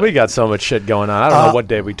 Last Wednesday. we got so much shit going on. I don't know what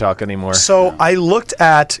day we talk anymore. So I looked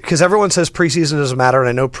at, because everyone says preseason doesn't matter, and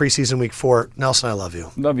I know preseason week 4. Nelson, I love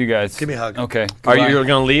you. Love you guys. Give me a hug. Okay. Are you goodbye. going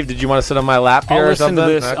to leave? Did you want to sit on my lap here I'll or listen something?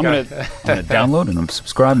 to this. Okay. I'm going to download and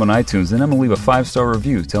subscribe on iTunes, and I'm going to leave a 5-star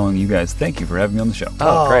review telling you guys thank you for having me on the show.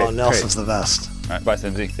 Oh, great. Nelson's the best. All right, bye,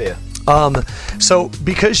 Simsy. See ya. So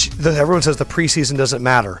because everyone says the preseason doesn't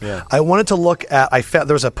matter, Yeah. I wanted to look at. I found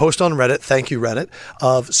there was a post on Reddit. Thank you, Reddit,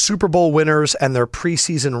 of Super Bowl winners and their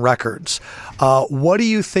preseason records. What do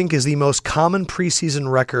you think is the most common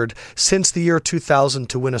preseason record since the year 2000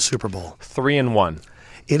 to win a Super Bowl? 3-1.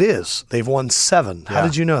 It is. They've won 7. How Yeah.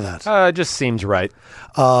 did you know that? It just seems right.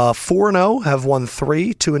 4-0 have won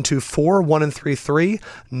 3, 2-2, 4, 1-3, 3.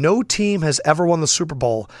 No team has ever won the Super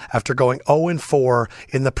Bowl after going 0-4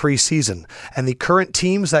 in the preseason. And the current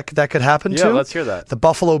teams that could happen Yeah, to. let's hear that. The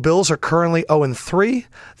Buffalo Bills are currently 0-3.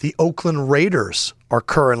 The Oakland Raiders are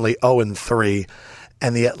currently 0-3.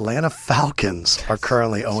 And the Atlanta Falcons are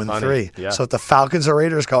currently 0-3. Yeah. So if the Falcons or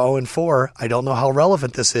Raiders go 0-4, I don't know how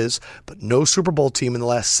relevant this is, but no Super Bowl team in the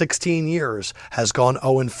last 16 years has gone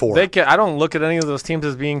 0-4. I don't look at any of those teams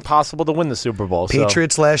as being possible to win the Super Bowl. so-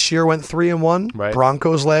 Patriots last year went 3-1. Right.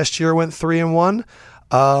 Broncos last year went 3-1.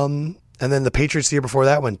 And then the Patriots the year before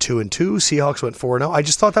that went 2-2. Seahawks went 4-0. I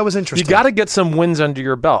just thought that was You interesting. got to get some wins under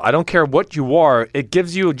your belt. I don't care what you are. It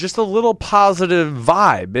gives you just a little positive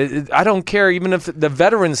vibe. I don't care even if the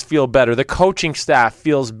veterans feel better, the coaching staff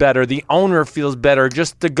feels better, the owner feels better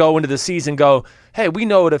just to go into the season and go, hey, we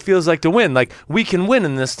know what it feels like to win. Like, we can win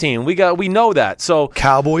in this team. We know that. So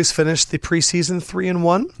Cowboys finished the preseason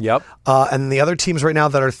 3-1. Yep. And the other teams right now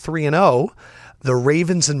that are 3-0, the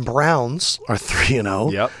Ravens and Browns are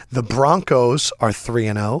 3-0. Yep. The Broncos are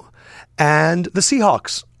 3-0. And the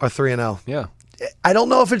Seahawks are 3-0. Yeah. I don't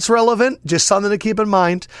know if it's relevant, just something to keep in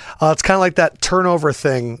mind. It's kind of like that turnover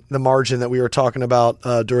thing, the margin that we were talking about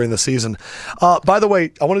during the season. By the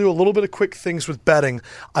way, I want to do a little bit of quick things with betting.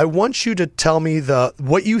 I want you to tell me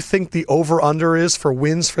what you think the over-under is for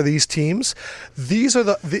wins for these teams. These are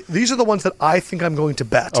the ones that I think I'm going to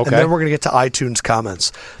bet. Okay. And then we're going to get to iTunes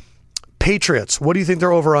comments. Patriots, what do you think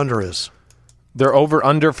their over-under is? They're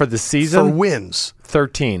over-under for the For season? wins.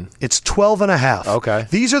 13. It's 12.5. Okay.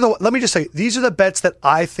 Let me just say, these are the bets that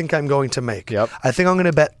I think I'm going to make. Yep. I think I'm going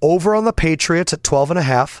to bet over on the Patriots at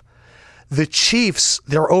 12.5. The Chiefs,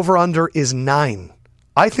 their over-under is 9.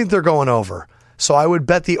 I think they're going over. So I would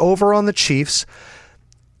bet the over on the Chiefs.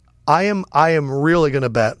 I am really going to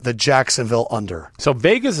bet the Jacksonville under. So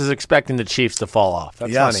Vegas is expecting the Chiefs to fall off.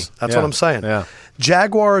 That's Yes, funny. that's Yeah. what I'm saying. Yeah.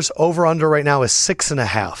 Jaguars over-under right now is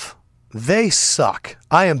 6.5. They suck.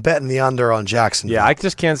 I am betting the under on Jacksonville. Yeah, I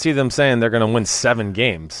just can't see them saying they're going to win 7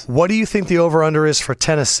 games. What do you think the over-under is for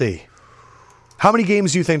Tennessee? How many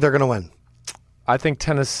games do you think they're going to win? I think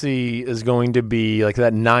Tennessee is going to be like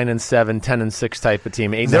that 9-7, 10-6 type of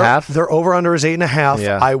team. 8.5. Their over-under is 8.5.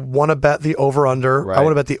 Yeah. I want to bet the over-under. Right. I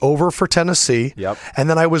want to bet the over for Tennessee. Yep. And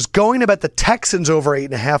then I was going to bet the Texans over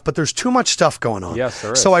 8.5, but there's too much stuff going on. Yes,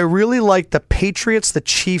 there is. So I really like the Patriots, the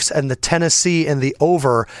Chiefs, and the Tennessee in the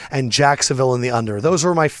over, and Jacksonville in the under. Those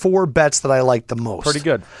are my 4 bets that I like the most. Pretty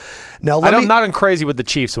good. Now I'm not crazy with the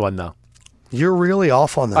Chiefs one, though. You're really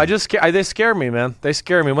off on them. They scare me, man. They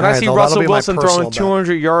scare me. When All I right, see that'll Russell be my Wilson personal throwing bet.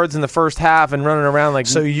 200 yards in the first half and running around like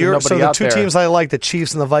so nobody the out two there. teams I like, the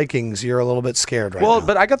Chiefs and the Vikings, you're a little bit scared right now. Well,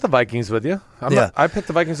 but I got the Vikings with you. I picked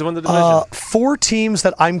the Vikings to win the division. 4 teams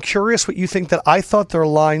that I'm curious what you think that I thought their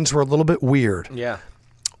lines were a little bit weird. Yeah.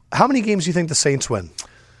 How many games do you think the Saints win?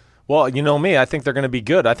 Well, you know me. I think they're going to be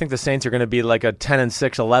good. I think the Saints are going to be like a 10-6,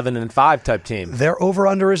 11-5 type team. Their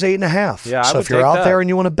over-under is 8.5. Yeah, so I if would you're take out that. there and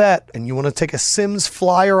you want to bet and you want to take a Sims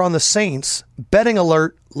flyer on the Saints, betting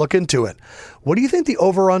alert, look into it. What do you think the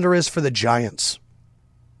over-under is for the Giants?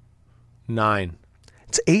 9.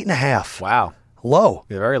 It's 8.5. Wow. Low.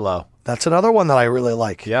 You're very low. That's another one that I really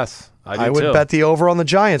like. Yes, I do I would too. bet the over on the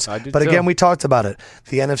Giants. I do but too. again, we talked about it.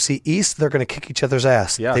 The NFC East, they're going to kick each other's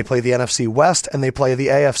ass. Yeah. They play the NFC West and they play the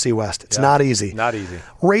AFC West. It's not easy. Not easy.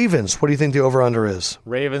 Ravens, what do you think the over-under is?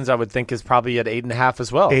 Ravens, I would think, is probably at 8.5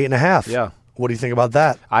 as well. 8.5. Yeah. What do you think about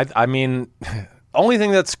that? I mean, only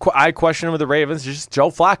thing that's I question with the Ravens is just Joe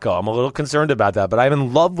Flacco. I'm a little concerned about that, but I'm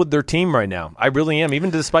in love with their team right now. I really am, even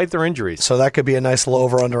despite their injuries. So that could be a nice little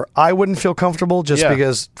over-under. I wouldn't feel comfortable just Yeah.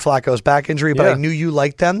 because Flacco's back injury, but Yeah. I knew you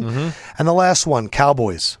liked them. Mm-hmm. And the last one,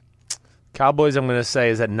 Cowboys. Cowboys, I'm going to say,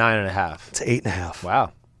 is at 9.5. It's 8.5.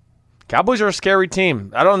 Wow. Cowboys are a scary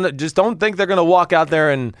team. I don't think they're going to walk out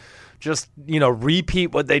there and just repeat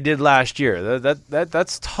what they did last year.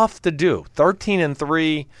 That's tough to do.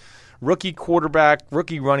 13-3. Rookie quarterback,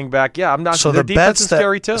 rookie running back. Yeah, I'm not. So their the defense bets is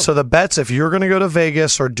scary too. So the bets, if you're going to go to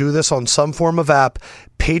Vegas or do this on some form of app,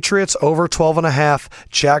 Patriots over 12.5,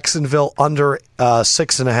 Jacksonville under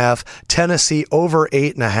 6.5, Tennessee over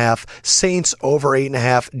 8.5, Saints over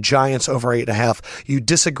 8.5, Giants over 8.5. You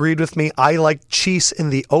disagreed with me. I like Chiefs in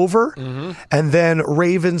the over, and then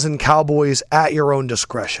Ravens and Cowboys at your own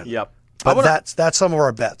discretion. Yep. But that's some of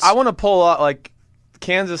our bets. I want to pull out like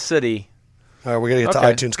Kansas City. All right, we're going to get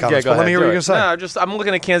Okay. to iTunes comments. Yeah, But let me hear what you're going to to say. No, I'm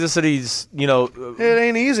looking at Kansas City's. It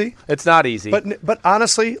ain't easy. It's not easy. But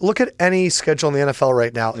honestly, look at any schedule in the NFL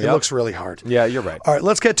right now. It Yep. looks really hard. yeah, you're right. All right,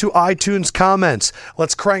 let's get to iTunes comments.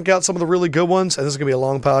 Let's crank out some of the really good ones, and this is going to be a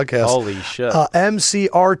long podcast. Holy shit.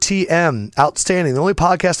 MCRTM, outstanding. The only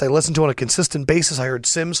podcast I listen to on a consistent basis. I heard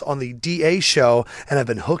Sims on the DA show, and I've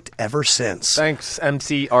been hooked ever since. Thanks,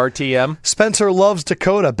 MCRTM. Spencer loves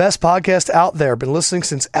Dakota. Best podcast out there. Been listening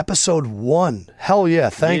since episode 1. Hell yeah,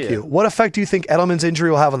 thank you. What effect do you think Edelman's injury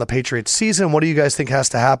will have on the Patriots season? What do you guys think has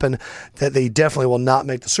to happen that they definitely will not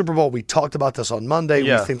make the Super Bowl? We talked about this on Monday.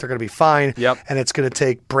 Yeah. We think they're going to be fine. Yep. And it's going to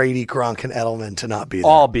take Brady, Gronk, and Edelman to not be there.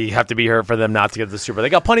 All have to be hurt for them not to get to the Super Bowl. They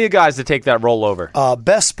got plenty of guys to take that role over.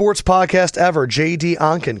 Best sports podcast ever, JD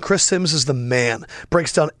Onken. Chris Sims is the man.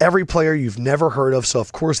 Breaks down every player you've never heard of. So,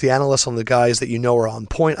 of course, the analysts on the guys that you know are on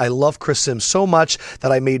point. I love Chris Sims so much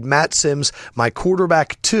that I made Matt Sims my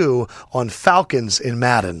quarterback 2 on Falcons in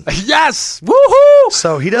Madden. Yes! Woohoo!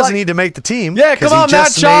 So he doesn't need to make the team. Yeah, 'cause come he on, Matt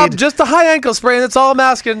just Schaub. made- Just a high ankle sprain. That's all I'm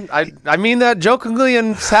asking. I mean that jokingly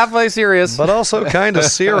and halfway serious. But also kind of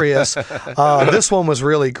serious. This one was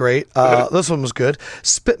really great. This one was good.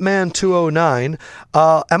 Spitman 209.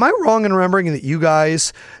 Am I wrong in remembering that you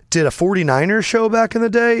guys did a 49ers show back in the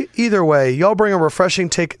day? Either way, y'all bring a refreshing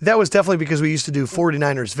take. That was definitely because we used to do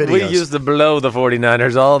 49ers videos. We used to blow the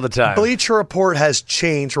 49ers all the time. Bleacher Report has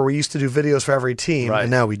changed where we used to do videos for every team, Right.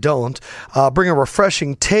 and now we don't. Bring a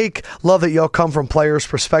refreshing take. Love that y'all come from players'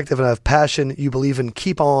 perspective and have passion you believe in.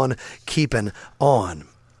 Keep on keeping on.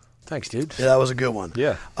 Thanks, dude. Yeah, that was a good one.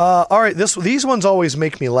 Yeah. All right, these ones always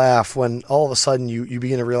make me laugh when all of a sudden you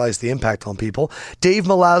begin to realize the impact on people. Dave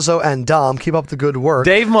Malazzo and Dom, keep up the good work.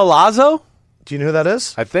 Dave Malazzo? Do you know who that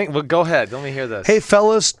is? I think. Well, go ahead. Let me hear this. Hey,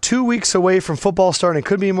 fellas, 2 weeks away from football starting.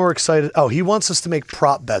 Could be more excited. Oh, he wants us to make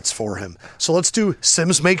prop bets for him. So let's do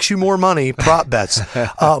Sims makes you more money, prop bets.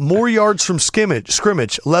 More yards from scrimmage.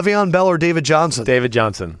 Le'Veon Bell or David Johnson? David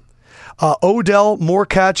Johnson. Odell, more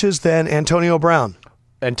catches than Antonio Brown.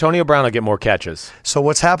 Antonio Brown will get more catches. So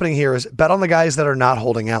what's happening here is bet on the guys that are not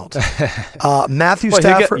holding out. Matthew Well,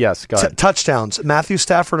 Stafford. yes, go ahead. Touchdowns. Matthew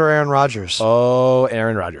Stafford or Aaron Rodgers. Oh,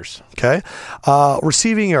 Aaron Rodgers. Okay.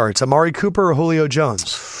 Receiving yards. Amari Cooper or Julio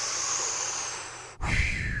Jones.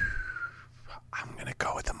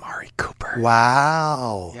 go with Amari Cooper.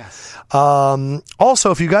 Wow. Yes.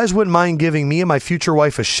 Also, if you guys wouldn't mind giving me and my future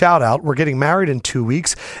wife a shout out, we're getting married in 2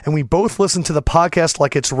 weeks, and we both listen to the podcast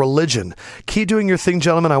like it's religion. Keep doing your thing,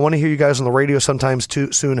 gentlemen. I want to hear you guys on the radio sometimes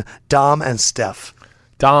too soon. Dom and Steph.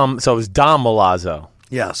 Dom. So it was Dom Milazzo.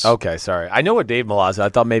 Yes. Okay, sorry. I know what Dave Milazzo. I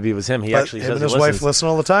thought maybe it was him. He actually him says and his he wife listens. listen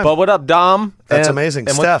all the time. But what up, Dom? That's amazing.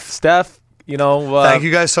 And Steph. Steph, you know. Thank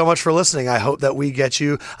you guys so much for listening. I hope that we get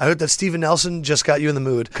you. I hope that Steven Nelson just got you in the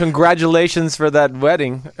mood. Congratulations for that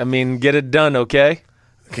wedding. I mean, get it done, okay?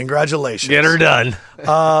 Congratulations. Get her done.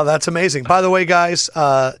 That's amazing. By the way, guys,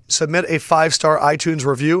 submit a 5-star iTunes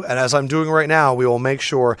review, and as I'm doing right now, we will make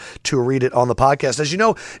sure to read it on the podcast. As you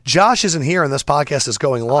know, Josh isn't here, and this podcast is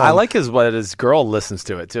going long. I like what his girl listens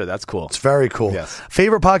to it, too. That's cool. It's very cool. Yes.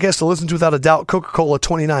 Favorite podcast to listen to without a doubt, Coca-Cola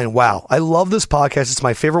 29. Wow. I love this podcast. It's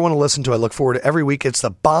my favorite one to listen to. I look forward to every week. It's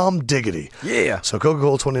the Bomb Diggity. Yeah. So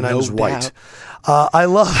Coca-Cola 29 is white. doubt. I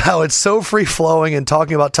love how it's so free-flowing and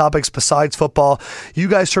talking about topics besides football. You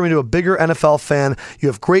guys turn me into a bigger NFL fan. You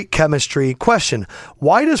have great chemistry. Question,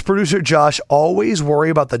 why does producer Josh always worry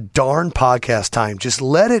about the darn podcast time? Just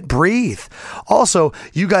let it breathe. Also,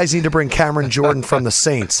 you guys need to bring Cameron Jordan from the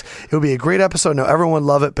Saints. It would be a great episode. No, everyone would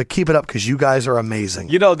love it, but keep it up because you guys are amazing.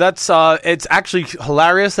 You know, that's it's actually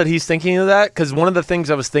hilarious that he's thinking of that, because one of the things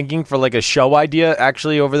I was thinking for like a show idea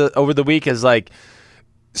actually over the week is like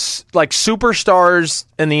superstars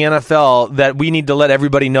in the NFL that we need to let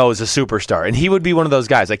everybody know is a superstar. And he would be one of those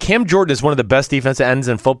guys. Like Cam Jordan is one of the best defensive ends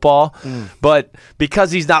in football, but because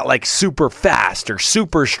he's not like super fast or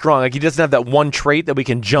super strong, like he doesn't have that one trait that we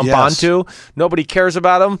can jump onto, nobody cares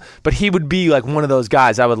about him, but he would be like one of those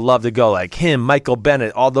guys I would love to go, like him, Michael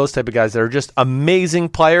Bennett, all those type of guys that are just amazing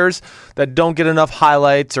players that don't get enough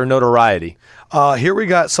highlights or notoriety. Here we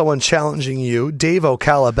got someone challenging you. Dave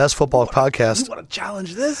Ocala, Best Football Podcast. You want to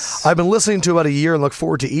challenge this? I've been listening to about a year and look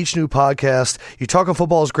forward to each new podcast. You talking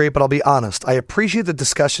football is great, but I'll be honest. I appreciate the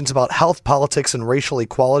discussions about health, politics, and racial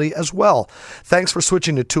equality as well. Thanks for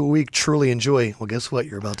switching to 2 a week. Truly enjoy. Well, guess what?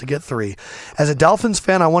 You're about to get 3. As a Dolphins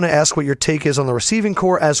fan, I want to ask what your take is on the receiving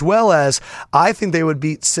corps, as well as I think they would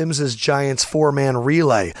beat Sims's Giants 4-man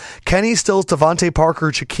relay. Kenny Stills, Devontae Parker,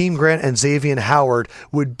 Jakeem Grant, and Xavier Howard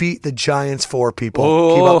would beat the Giants 4 people.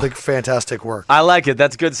 Oh. Keep up the fantastic work. I like it.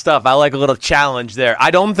 That's good stuff. I like a little challenge there.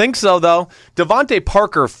 I don't think so, though. Devontae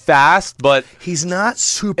Parker fast, but he's not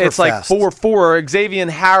super it's fast. Like 4.4.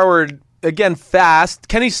 Xavier Howard, again, fast.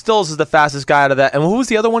 Kenny Stills is the fastest guy out of that. And who was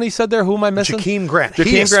the other one he said there? Who am I missing? Jakeem Grant. Jakeem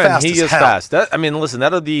he is Grant. fast He as is hell. fast. Listen,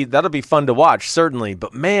 that'll be fun to watch, certainly.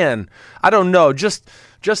 But, man, I don't know. Just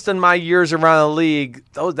in my years around the league,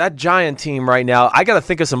 that Giant team right now, I got to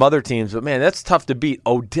think of some other teams. But, man, that's tough to beat.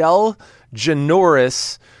 Odell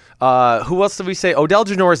Janoris. Who else did we say? Odell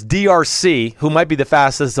Janoris, DRC, who might be the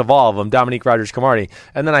fastest of all of them, Dominique Rodgers-Cromartie.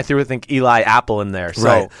 And then I think Eli Apple in there. So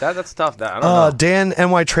right. That's tough. I don't know. Dan,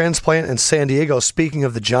 NY Transplant in San Diego, speaking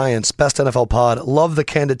of the Giants, best NFL pod. Love the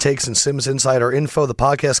candid takes and Sims Insider info. The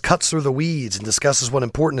podcast cuts through the weeds and discusses what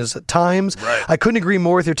important is at times. Right. I couldn't agree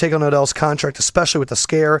more with your take on Odell's contract, especially with the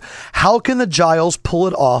scare. How can the Giles pull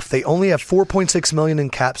it off? They only have $4.6 million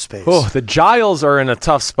in cap space. Oh, the Giles are in a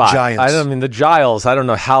tough spot. Giants. The Giles, I don't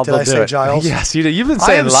know how Did they'll I do say it. Giles? Yes, you've been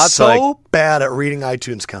saying lots so of like, bad at reading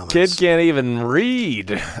iTunes comments. kid can't even read.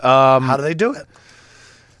 How do they do it?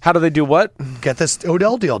 How do they do what? Get this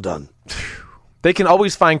Odell deal done. They can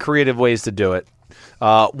always find creative ways to do it.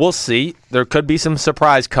 We'll see. There could be some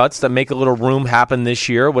surprise cuts that make a little room happen this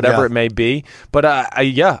year, whatever it may be. But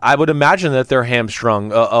I would imagine that they're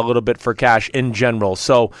hamstrung a little bit for cash in general.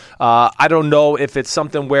 So I don't know if it's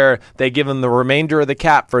something where they give them the remainder of the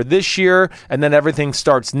cap for this year and then everything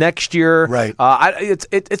starts next year. Right.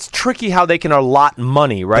 It's tricky how they can allot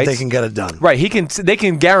money, right? But they can get it done. Right. They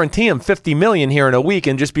can guarantee him $50 million here in a week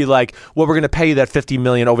and just be like, well, we're going to pay you that $50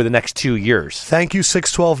 million over the next 2 years. Thank you,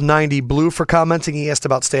 61290 Blue, for commenting. He asked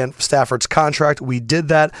about Stafford's contract. We did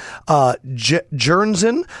that.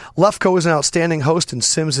 Jernsen, Lefko is an outstanding host, and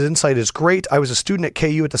Sims' insight is great. I was a student at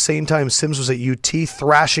KU at the same time Sims was at UT,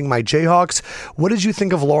 thrashing my Jayhawks. What did you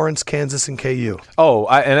think of Lawrence, Kansas, and KU? Oh,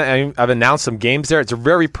 I've announced some games there. It's a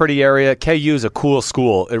very pretty area. KU is a cool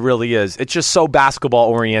school. It really is. It's just so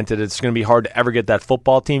basketball-oriented. It's going to be hard to ever get that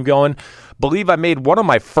football team going. Believe I made one of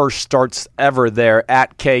my first starts ever there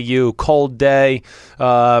at KU. Cold day.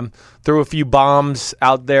 Threw a few bombs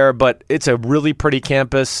out there, but it's a really pretty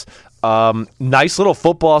campus. Nice little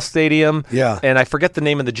football stadium. Yeah. And I forget the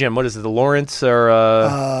name of the gym. What is it? The Lawrence or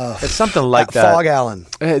it's something like that. Fog Allen.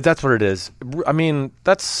 That's what it is. I mean,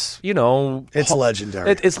 that's, it's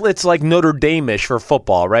legendary. It's like Notre Dame-ish for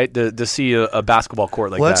football, right? To see a basketball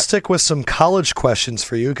court like that. Let's stick with some college questions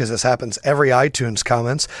for you because this happens every iTunes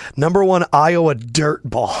comments. Number 1, Iowa dirt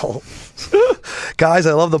ball. Guys,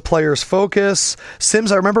 I love the players' focus.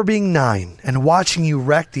 Sims, I remember being 9 and watching you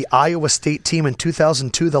wreck the Iowa State team in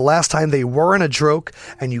 2002, the last time they were in a joke,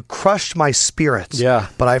 and you crushed my spirits. Yeah.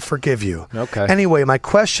 But I forgive you. Okay. Anyway, my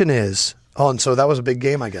question is, and so that was a big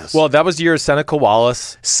game, I guess. Well, that was the year of Seneca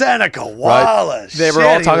Wallace. Seneca Wallace. Right? They were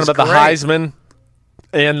all talking about the Heisman.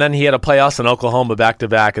 And then he had a playoffs in Oklahoma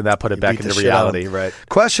back-to-back, and that put it back into reality, right?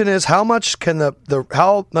 Question is, how much better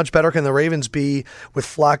can the Ravens be with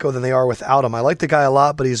Flacco than they are without him? I like the guy a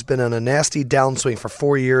lot, but he's been on a nasty downswing for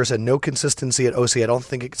 4 years and no consistency at OC. I don't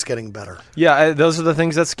think it's getting better. Yeah, those are the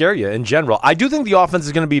things that scare you in general. I do think the offense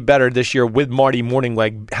is going to be better this year with Marty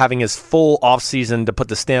Morningleg having his full offseason to put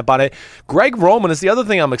the stamp on it. Greg Roman is the other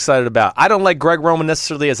thing I'm excited about. I don't like Greg Roman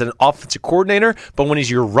necessarily as an offensive coordinator, but when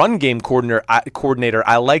he's your run game coordinator,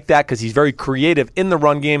 I like that because he's very creative in the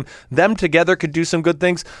run game. Them together could do some good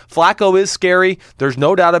things. Flacco is scary. There's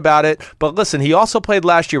no doubt about it. But listen, he also played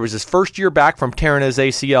last year. It was his first year back from tearing his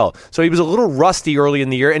ACL. So he was a little rusty early in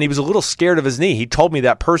the year, and he was a little scared of his knee. He told me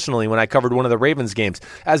that personally when I covered one of the Ravens games.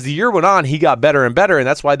 As the year went on, he got better and better, and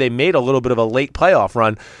that's why they made a little bit of a late playoff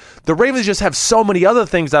run. The Ravens just have so many other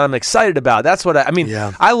things that I'm excited about. That's what I mean.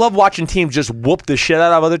 Yeah. I love watching teams just whoop the shit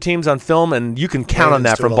out of other teams on film, and you can count on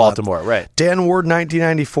that from Baltimore. Right. Dan Ward,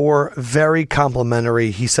 1994, very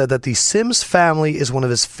complimentary. He said that the Sims family is one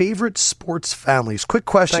of his favorite sports families. Quick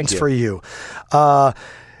questions for you. In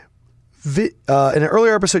an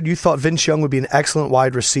earlier episode, you thought Vince Young would be an excellent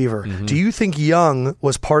wide receiver. Mm-hmm. Do you think Young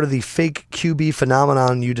was part of the fake QB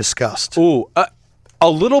phenomenon you discussed? Ooh, a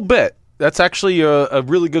little bit. That's actually a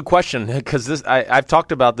really good question because I've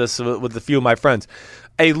talked about this with a few of my friends.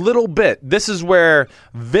 A little bit. This is where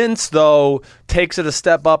Vince, though, takes it a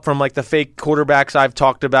step up from like the fake quarterbacks I've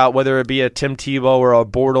talked about, whether it be a Tim Tebow or a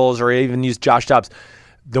Bortles or even use Josh Dobbs.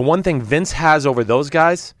 The one thing Vince has over those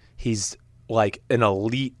guys, he's like an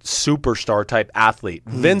elite superstar type athlete.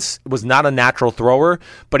 Vince was not a natural thrower,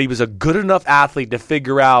 but he was a good enough athlete to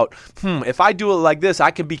figure out, if I do it like this,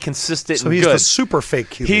 I can be consistent and good. So he's the super fake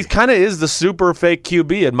QB. He kind of is the super fake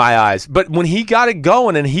QB in my eyes. But when he got it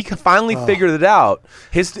going and he finally figured it out,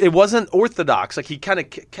 it wasn't orthodox. Like he kind of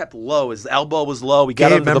kept low. His elbow was low. He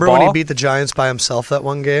got under the ball. Remember when he beat the Giants by himself that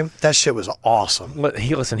one game? That shit was awesome.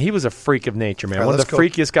 Listen, he was a freak of nature, man. One of the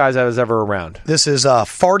freakiest guys I was ever around. This is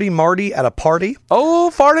Farty Marty at a party.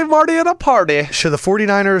 Oh, Farty Marty at a party. Should the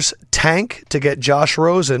 49ers tank to get Josh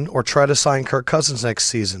Rosen or try to sign Kirk Cousins next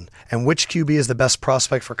season? And which QB is the best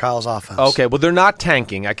prospect for Kyle's offense? Okay, well, they're not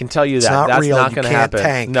tanking. I can tell you that. That's not going to happen.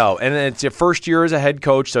 Tank. No, and it's your first year as a head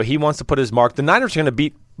coach, so he wants to put his mark. The Niners are going to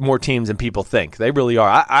beat more teams than people think. They really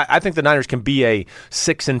are. I think the Niners can be a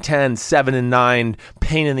 6-10, 7-9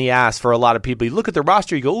 pain in the ass for a lot of people. You look at their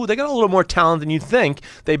roster, you go, ooh, they got a little more talent than you think.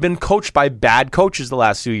 They've been coached by bad coaches the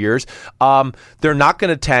last few years. They're not going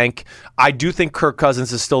to tank. I do think Kirk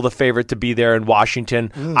Cousins is still the favorite to be there in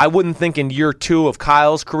Washington. I wouldn't think in year 2 of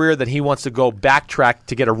Kyle's career that he wants to go backtrack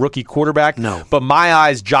to get a rookie quarterback. No. But my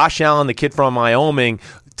eyes, Josh Allen, the kid from Wyoming,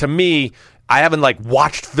 to me, I haven't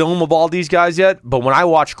watched film of all these guys yet, but when I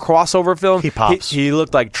watch crossover film, he pops. He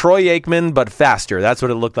looked like Troy Aikman, but faster. That's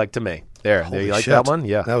what it looked like to me. There you like that one?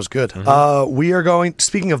 Yeah. That was good. We are going,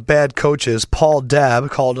 speaking of bad coaches, Paul Dabb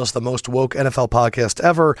called us the most woke NFL podcast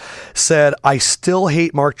ever, said, I still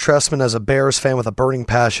hate Mark Trestman as a Bears fan with a burning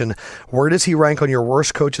passion. Where does he rank on your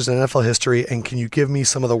worst coaches in NFL history, and can you give me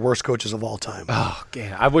some of the worst coaches of all time? Oh,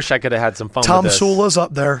 God. I wish I could have had some fun Tom with this. Sula's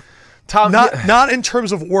up there. Not in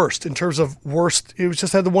terms of worst. In terms of worst, it was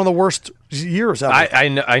just had one of the worst years ever.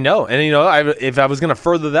 I know. And, if I was going to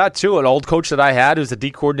further that, too, an old coach that I had who's the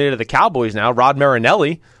D coordinator of the Cowboys now, Rod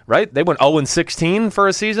Marinelli, right? They went 0-16 for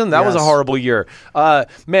a season. That was a horrible year.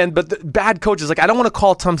 Man, but the bad coaches, I don't want to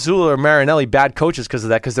call Tom Sula or Marinelli bad coaches because of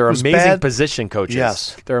that, because they're amazing position coaches.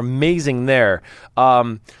 Yes. They're amazing there.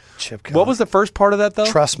 What was the first part of that, though?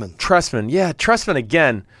 Trestman. Yeah, Trestman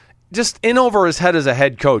again. Just in over his head as a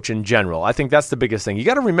head coach in general. I think that's the biggest thing. You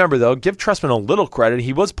got to remember, though, give Trestman a little credit.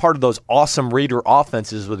 He was part of those awesome Raider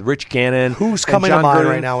offenses with Rich Gannon. Who's coming to mind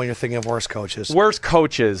right now when you're thinking of worst coaches? Worst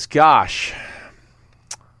coaches, gosh.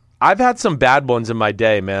 I've had some bad ones in my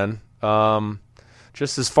day, man.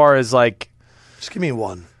 Just as far as Just give me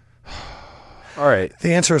one. All right.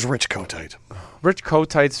 The answer is Rich Kotite. Rich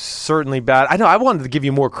Kotite's certainly bad. I know I wanted to give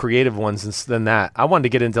you more creative ones than that. I wanted to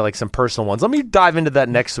get into like some personal ones. Let me dive into that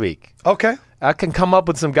next week. Okay. I can come up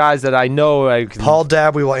with some guys that I know I can. Paul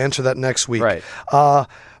Dab, we will answer that next week. Right.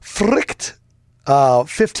 Fricht.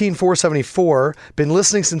 15474, been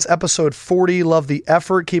listening since episode 40. Love the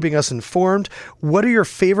effort, keeping us informed. What are your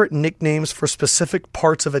favorite nicknames for specific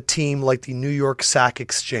parts of a team, like the New York Sack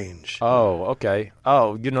Exchange? Oh, okay.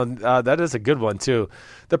 Oh, that is a good one too.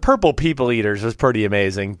 The Purple People Eaters was pretty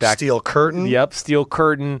amazing. Steel Curtain. Yep, Steel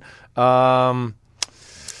Curtain. I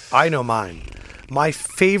know mine. My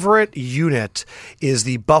favorite unit is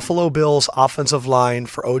the Buffalo Bills offensive line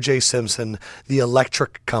for O.J. Simpson, the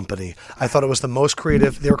Electric Company. I thought it was the most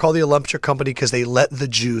creative. They were called the Electric Company because they let the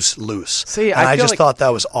juice loose. See, I just thought that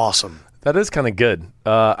was awesome. That is kind of good.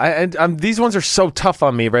 These ones are so tough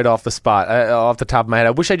on me right off the spot, off the top of my head.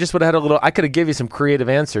 I wish I just would have had a little. I could have given you some creative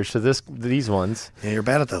answers to these ones. Yeah, you're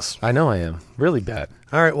bad at this. I know I am. Really bad.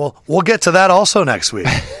 All right, well, we'll get to that also next week.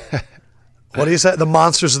 What do you say? The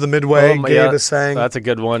Monsters of the Midway, Gabe is saying. That's a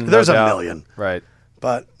good one. There's a million. Right.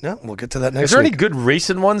 But, yeah, we'll get to that next week. Is there any good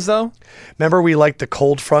recent ones, though? Remember we liked the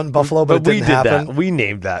Cold Front in Buffalo, but it didn't happen? That. We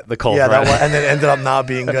named that the Cold Front. Yeah, and it ended up not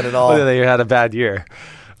being good at all. They had a bad year.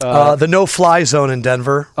 The no-fly zone in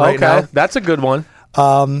Denver right now. That's a good one.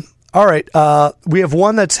 All right. We have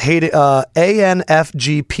one that's hated.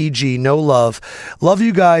 ANFGPG, no love. Love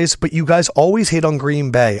you guys, but you guys always hate on Green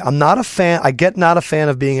Bay. I'm not a fan. I get not a fan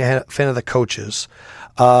of being a fan of the coaches.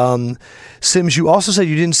 Sims, you also said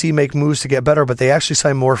you didn't see make moves to get better, but they actually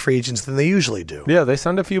sign more free agents than they usually do. Yeah, they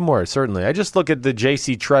signed a few more, certainly. I just look at the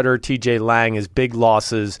J.C. Treader, T.J. Lang as big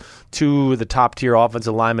losses to the top-tier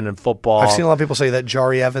offensive linemen in football. I've seen a lot of people say that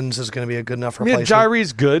Jari Evans is going to be a good enough replacement. Yeah,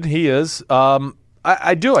 Jari's good. He is.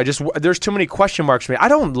 I do. There's too many question marks for me. I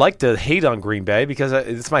don't like to hate on Green Bay because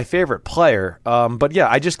it's my favorite player. But yeah,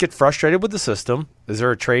 I just get frustrated with the system. Is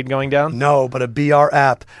there a trade going down? No, but a BR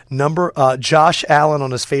app. Josh Allen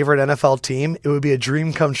on his favorite NFL team, it would be a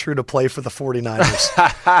dream come true to play for the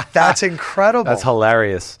 49ers. That's incredible. That's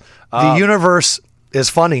hilarious. The universe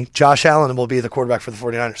is funny. Josh Allen will be the quarterback for the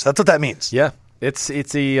 49ers. That's what that means. Yeah. It's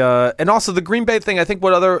and also the Green Bay thing. I think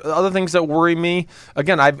what other things that worry me.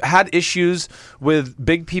 Again, I've had issues with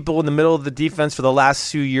big people in the middle of the defense for the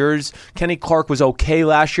last few years. Kenny Clark was okay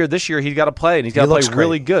last year. This year he's got to play, and he's got to play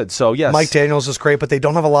really good. So yes, Mike Daniels is great, but they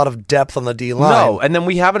don't have a lot of depth on the D line. No, and then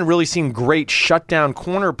we haven't really seen great shutdown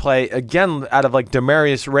corner play again out of like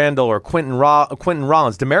Demarius Randall or Quentin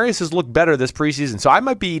Rollins. Demarius has looked better this preseason, so I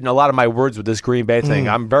might be eating a lot of my words with this Green Bay thing.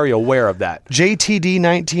 I'm very aware of that. JTD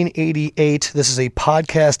 1988. This is a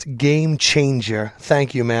podcast game changer.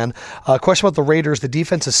 Thank you, man. Question about the Raiders. The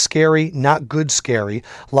defense is scary, not good scary.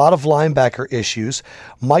 A lot of linebacker issues.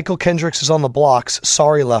 Michael Kendricks is on the blocks.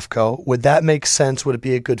 Sorry, Lefko. Would that make sense? Would it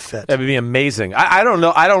be a good fit? That would be amazing. I don't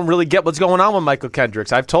know. I don't really get what's going on with Michael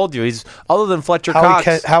Kendricks. I've told you, he's other than Fletcher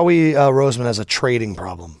Cox. Howie Roseman has a trading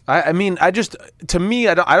problem. I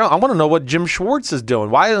want to know what Jim Schwartz is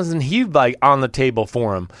doing. Why isn't he like on the table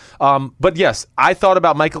for him? But yes, I thought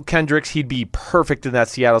about Michael Kendricks. He'd be perfect in that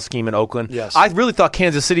Seattle scheme in Oakland. Yes. I really thought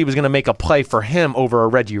Kansas City was going to make a play for him over a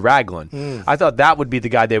Reggie Ragland. I thought that would be the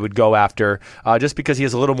guy they would go after just because he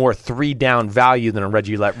has a little more 3-down value than a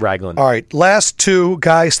Reggie Ragland. All right, last two.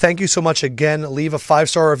 Guys, thank you so much again. Leave a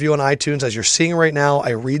 5-star review on iTunes. As you're seeing right now,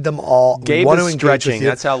 I read them all. Gabe is stretching.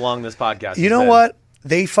 That's how long this podcast is. You know what?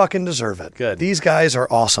 They fucking deserve it. Good. These guys are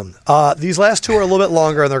awesome. These last two are a little bit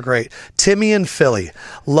longer, and they're great. Timmy and Philly.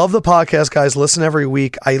 Love the podcast, guys. Listen every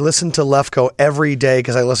week. I listen to Lefko every day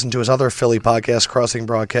because I listen to his other Philly podcast, Crossing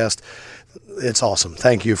Broadcast. It's awesome.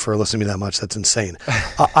 Thank you for listening to me that much. That's insane.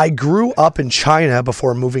 I grew up in China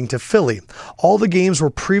before moving to Philly. All the games were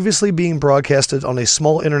previously being broadcasted on a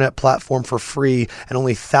small internet platform for free, and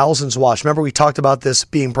only thousands watched. Remember, we talked about this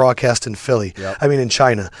being broadcast in Philly. Yep. In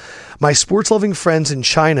China. My sports-loving friends in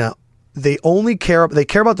China, they care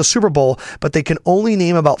about the Super Bowl, but they can only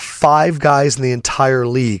name about 5 guys in the entire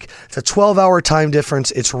league. It's a 12-hour time difference.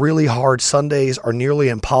 It's really hard. Sundays are nearly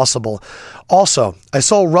impossible. Also, I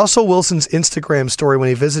saw Russell Wilson's Instagram story when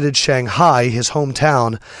he visited Shanghai, his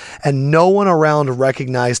hometown, and no one around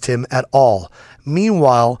recognized him at all.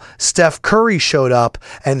 Meanwhile, Steph Curry showed up,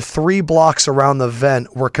 and 3 blocks around the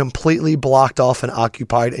vent were completely blocked off and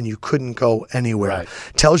occupied, and you couldn't go anywhere. Right.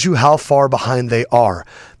 Tells you how far behind they are.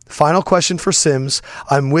 Final question for Sims.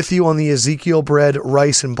 I'm with you on the Ezekiel bread,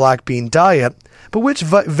 rice, and black bean diet, but which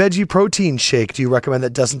veggie protein shake do you recommend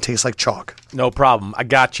that doesn't taste like chalk? No problem. I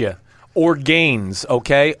got you. Orgains,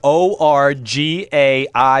 okay? Orgains.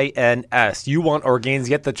 You want Orgains?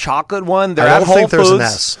 Get the chocolate one. They're I at don't Whole think there's Foods. an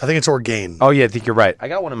S. I think it's Orgain. Oh, yeah, I think you're right. I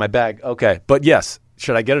got one in my bag. Okay. But yes,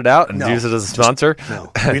 Should I get it out and use it as a sponsor?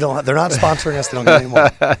 No, we don't. They're not sponsoring us. They don't get any more.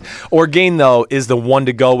 Orgain, though, is the one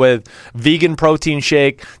to go with. Vegan protein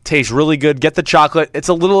shake. Tastes really good. Get the chocolate. It's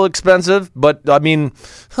a little expensive, but, I mean,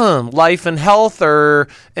 life and health or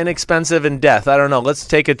inexpensive and death? I don't know. Let's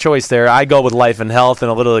take a choice there. I go with life and health and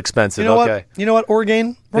a little expensive. You know what,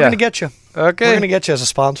 Orgain? We're going to get you. Okay. We're going to get you as a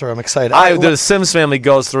sponsor. I'm excited. The Sims family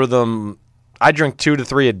goes through them. I drink 2 to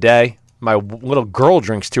 3 a day. My little girl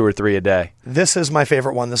drinks 2 or 3 a day. This is my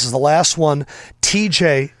favorite one. This is the last one.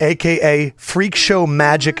 TJ, a.k.a.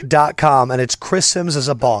 freakshowmagic.com, and it's Chris Sims as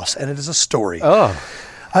a boss, and it is a story. Oh.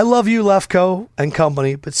 I love you, Lefko and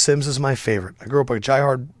company, but Sims is my favorite. I grew up a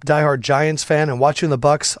diehard Giants fan, and watching the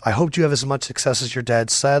Bucks, I hoped you have as much success as your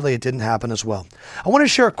dad. Sadly, it didn't happen as well. I want to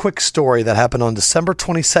share a quick story that happened on December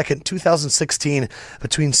 22nd, 2016,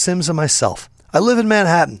 between Sims and myself. I live in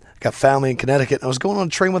Manhattan, got family in Connecticut, and I was going on a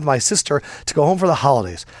train with my sister to go home for the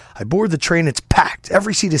holidays. I board the train, it's packed,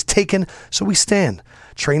 every seat is taken, so we stand.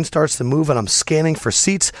 Train starts to move and I'm scanning for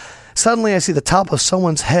seats. Suddenly I see the top of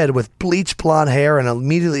someone's head with bleached blonde hair, and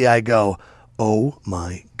immediately I go, oh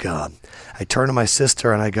my God. I turn to my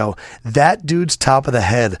sister and I go, that dude's top of the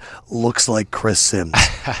head looks like Chris Sims.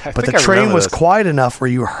 But the train was quiet enough where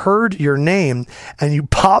you heard your name and you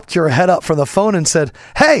popped your head up from the phone and said,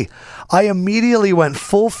 hey. I immediately went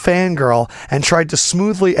full fangirl and tried to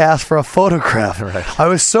smoothly ask for a photograph. Right. I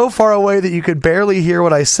was so far away that you could barely hear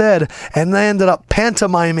what I said, and I ended up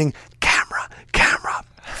pantomiming, camera.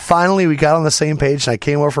 Finally, we got on the same page, and I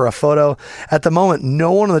came over for a photo. At the moment,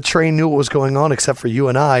 no one on the train knew what was going on except for you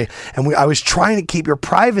and I was trying to keep your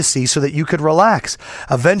privacy so that you could relax.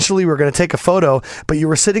 Eventually, we were going to take a photo, but you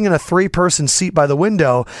were sitting in a 3-person seat by the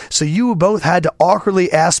window, so you both had to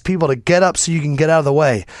awkwardly ask people to get up so you can get out of the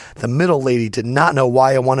way. The middle lady did not know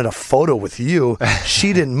why I wanted a photo with you.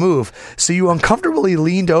 She didn't move, so you uncomfortably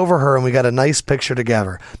leaned over her, and we got a nice picture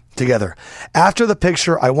together. After the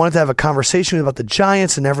picture, I wanted to have a conversation about the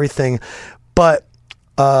Giants and everything, but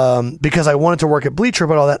because I wanted to work at Bleacher,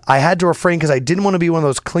 but all that, I had to refrain because I didn't want to be one of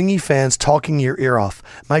those clingy fans talking your ear off.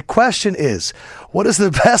 My question is, what is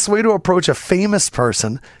the best way to approach a famous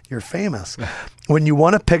person? You're famous. When you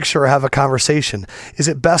want a picture or have a conversation, is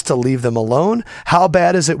it best to leave them alone? How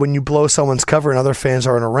bad is it when you blow someone's cover and other fans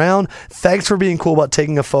aren't around? Thanks for being cool about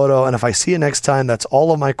taking a photo, and if I see you next time, that's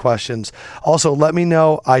all of my questions. Also, let me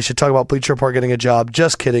know I should talk about Bleacher Report getting a job.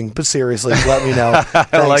 Just kidding, but seriously, let me know.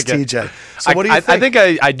 Thanks, like TJ. So what do you think? I think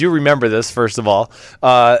I do remember this, first of all,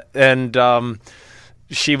 and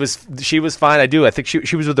she was fine. I do. I think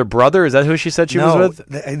she was with her brother. Is that who she said she was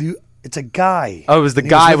with? It's a guy. Oh, it was the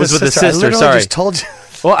guy was with the sister. I literally Sorry. just told you.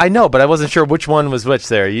 Well, I know, but I wasn't sure which one was which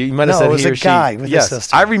there. You might have said it was he or a guy she. with yes, his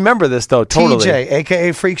sister. I remember this, though, totally. TJ,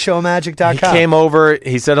 a.k.a. freakshowmagic.com. He came over.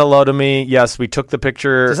 He said hello to me. Yes, we took the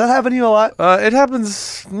picture. Does that happen to you a lot? It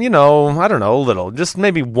happens, I don't know, a little. Just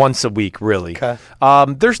maybe once a week, really. Okay.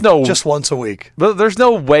 There's no... Just once a week. But there's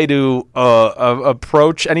no way to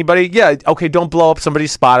approach anybody. Yeah, okay, don't blow up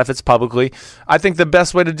somebody's spot if it's publicly. I think the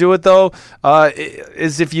best way to do it, though,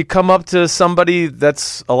 is if you come up to somebody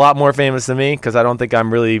that's a lot more famous than me, because I don't think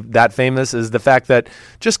I'm really that famous, is the fact that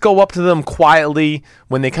just go up to them quietly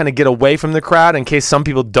when they kind of get away from the crowd in case some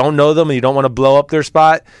people don't know them and you don't want to blow up their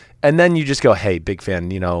spot. And then you just go, hey, big fan,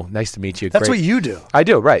 nice to meet you. That's what you do. I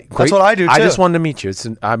do, right. Great. That's what I do, too. I just wanted to meet you.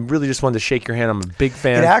 I really just wanted to shake your hand. I'm a big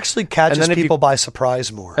fan. It actually catches people by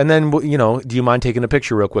surprise more. And then, do you mind taking a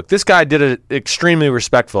picture real quick? This guy did it extremely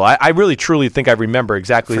respectful. I really, truly think I remember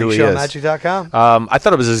exactly who he is. Freakshowmagic.com. I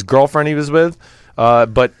thought it was his girlfriend he was with.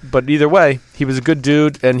 But either way, he was a good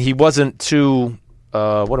dude, and he wasn't too,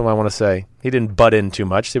 what do I want to say? He didn't butt in too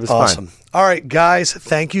much. It was awesome. Fine. All right, guys,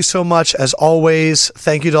 thank you so much. As always,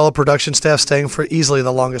 thank you to all the production staff staying for easily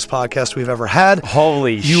the longest podcast we've ever had.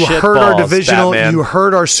 Holy shit. You heard our divisional, Batman. You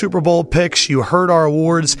heard our Super Bowl picks, you heard our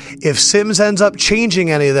awards. If Sims ends up changing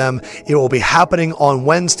any of them, it will be happening on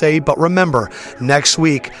Wednesday. But remember, next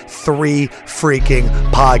week, 3 freaking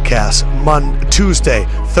podcasts. Tuesday,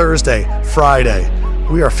 Thursday, Friday.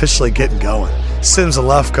 We are officially getting going. Sims and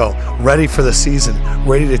Lefko, ready for the season,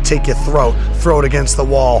 ready to take your throw it against the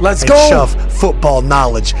wall, Let's and go. Shove football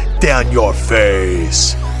knowledge down your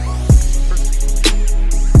face.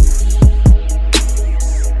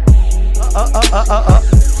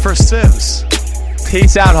 For Sims.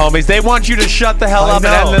 Peace out, homies. They want you to shut the hell up and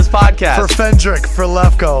end this podcast. For Fendrick, for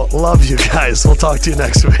Lefko, love you guys. We'll talk to you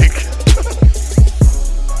next week.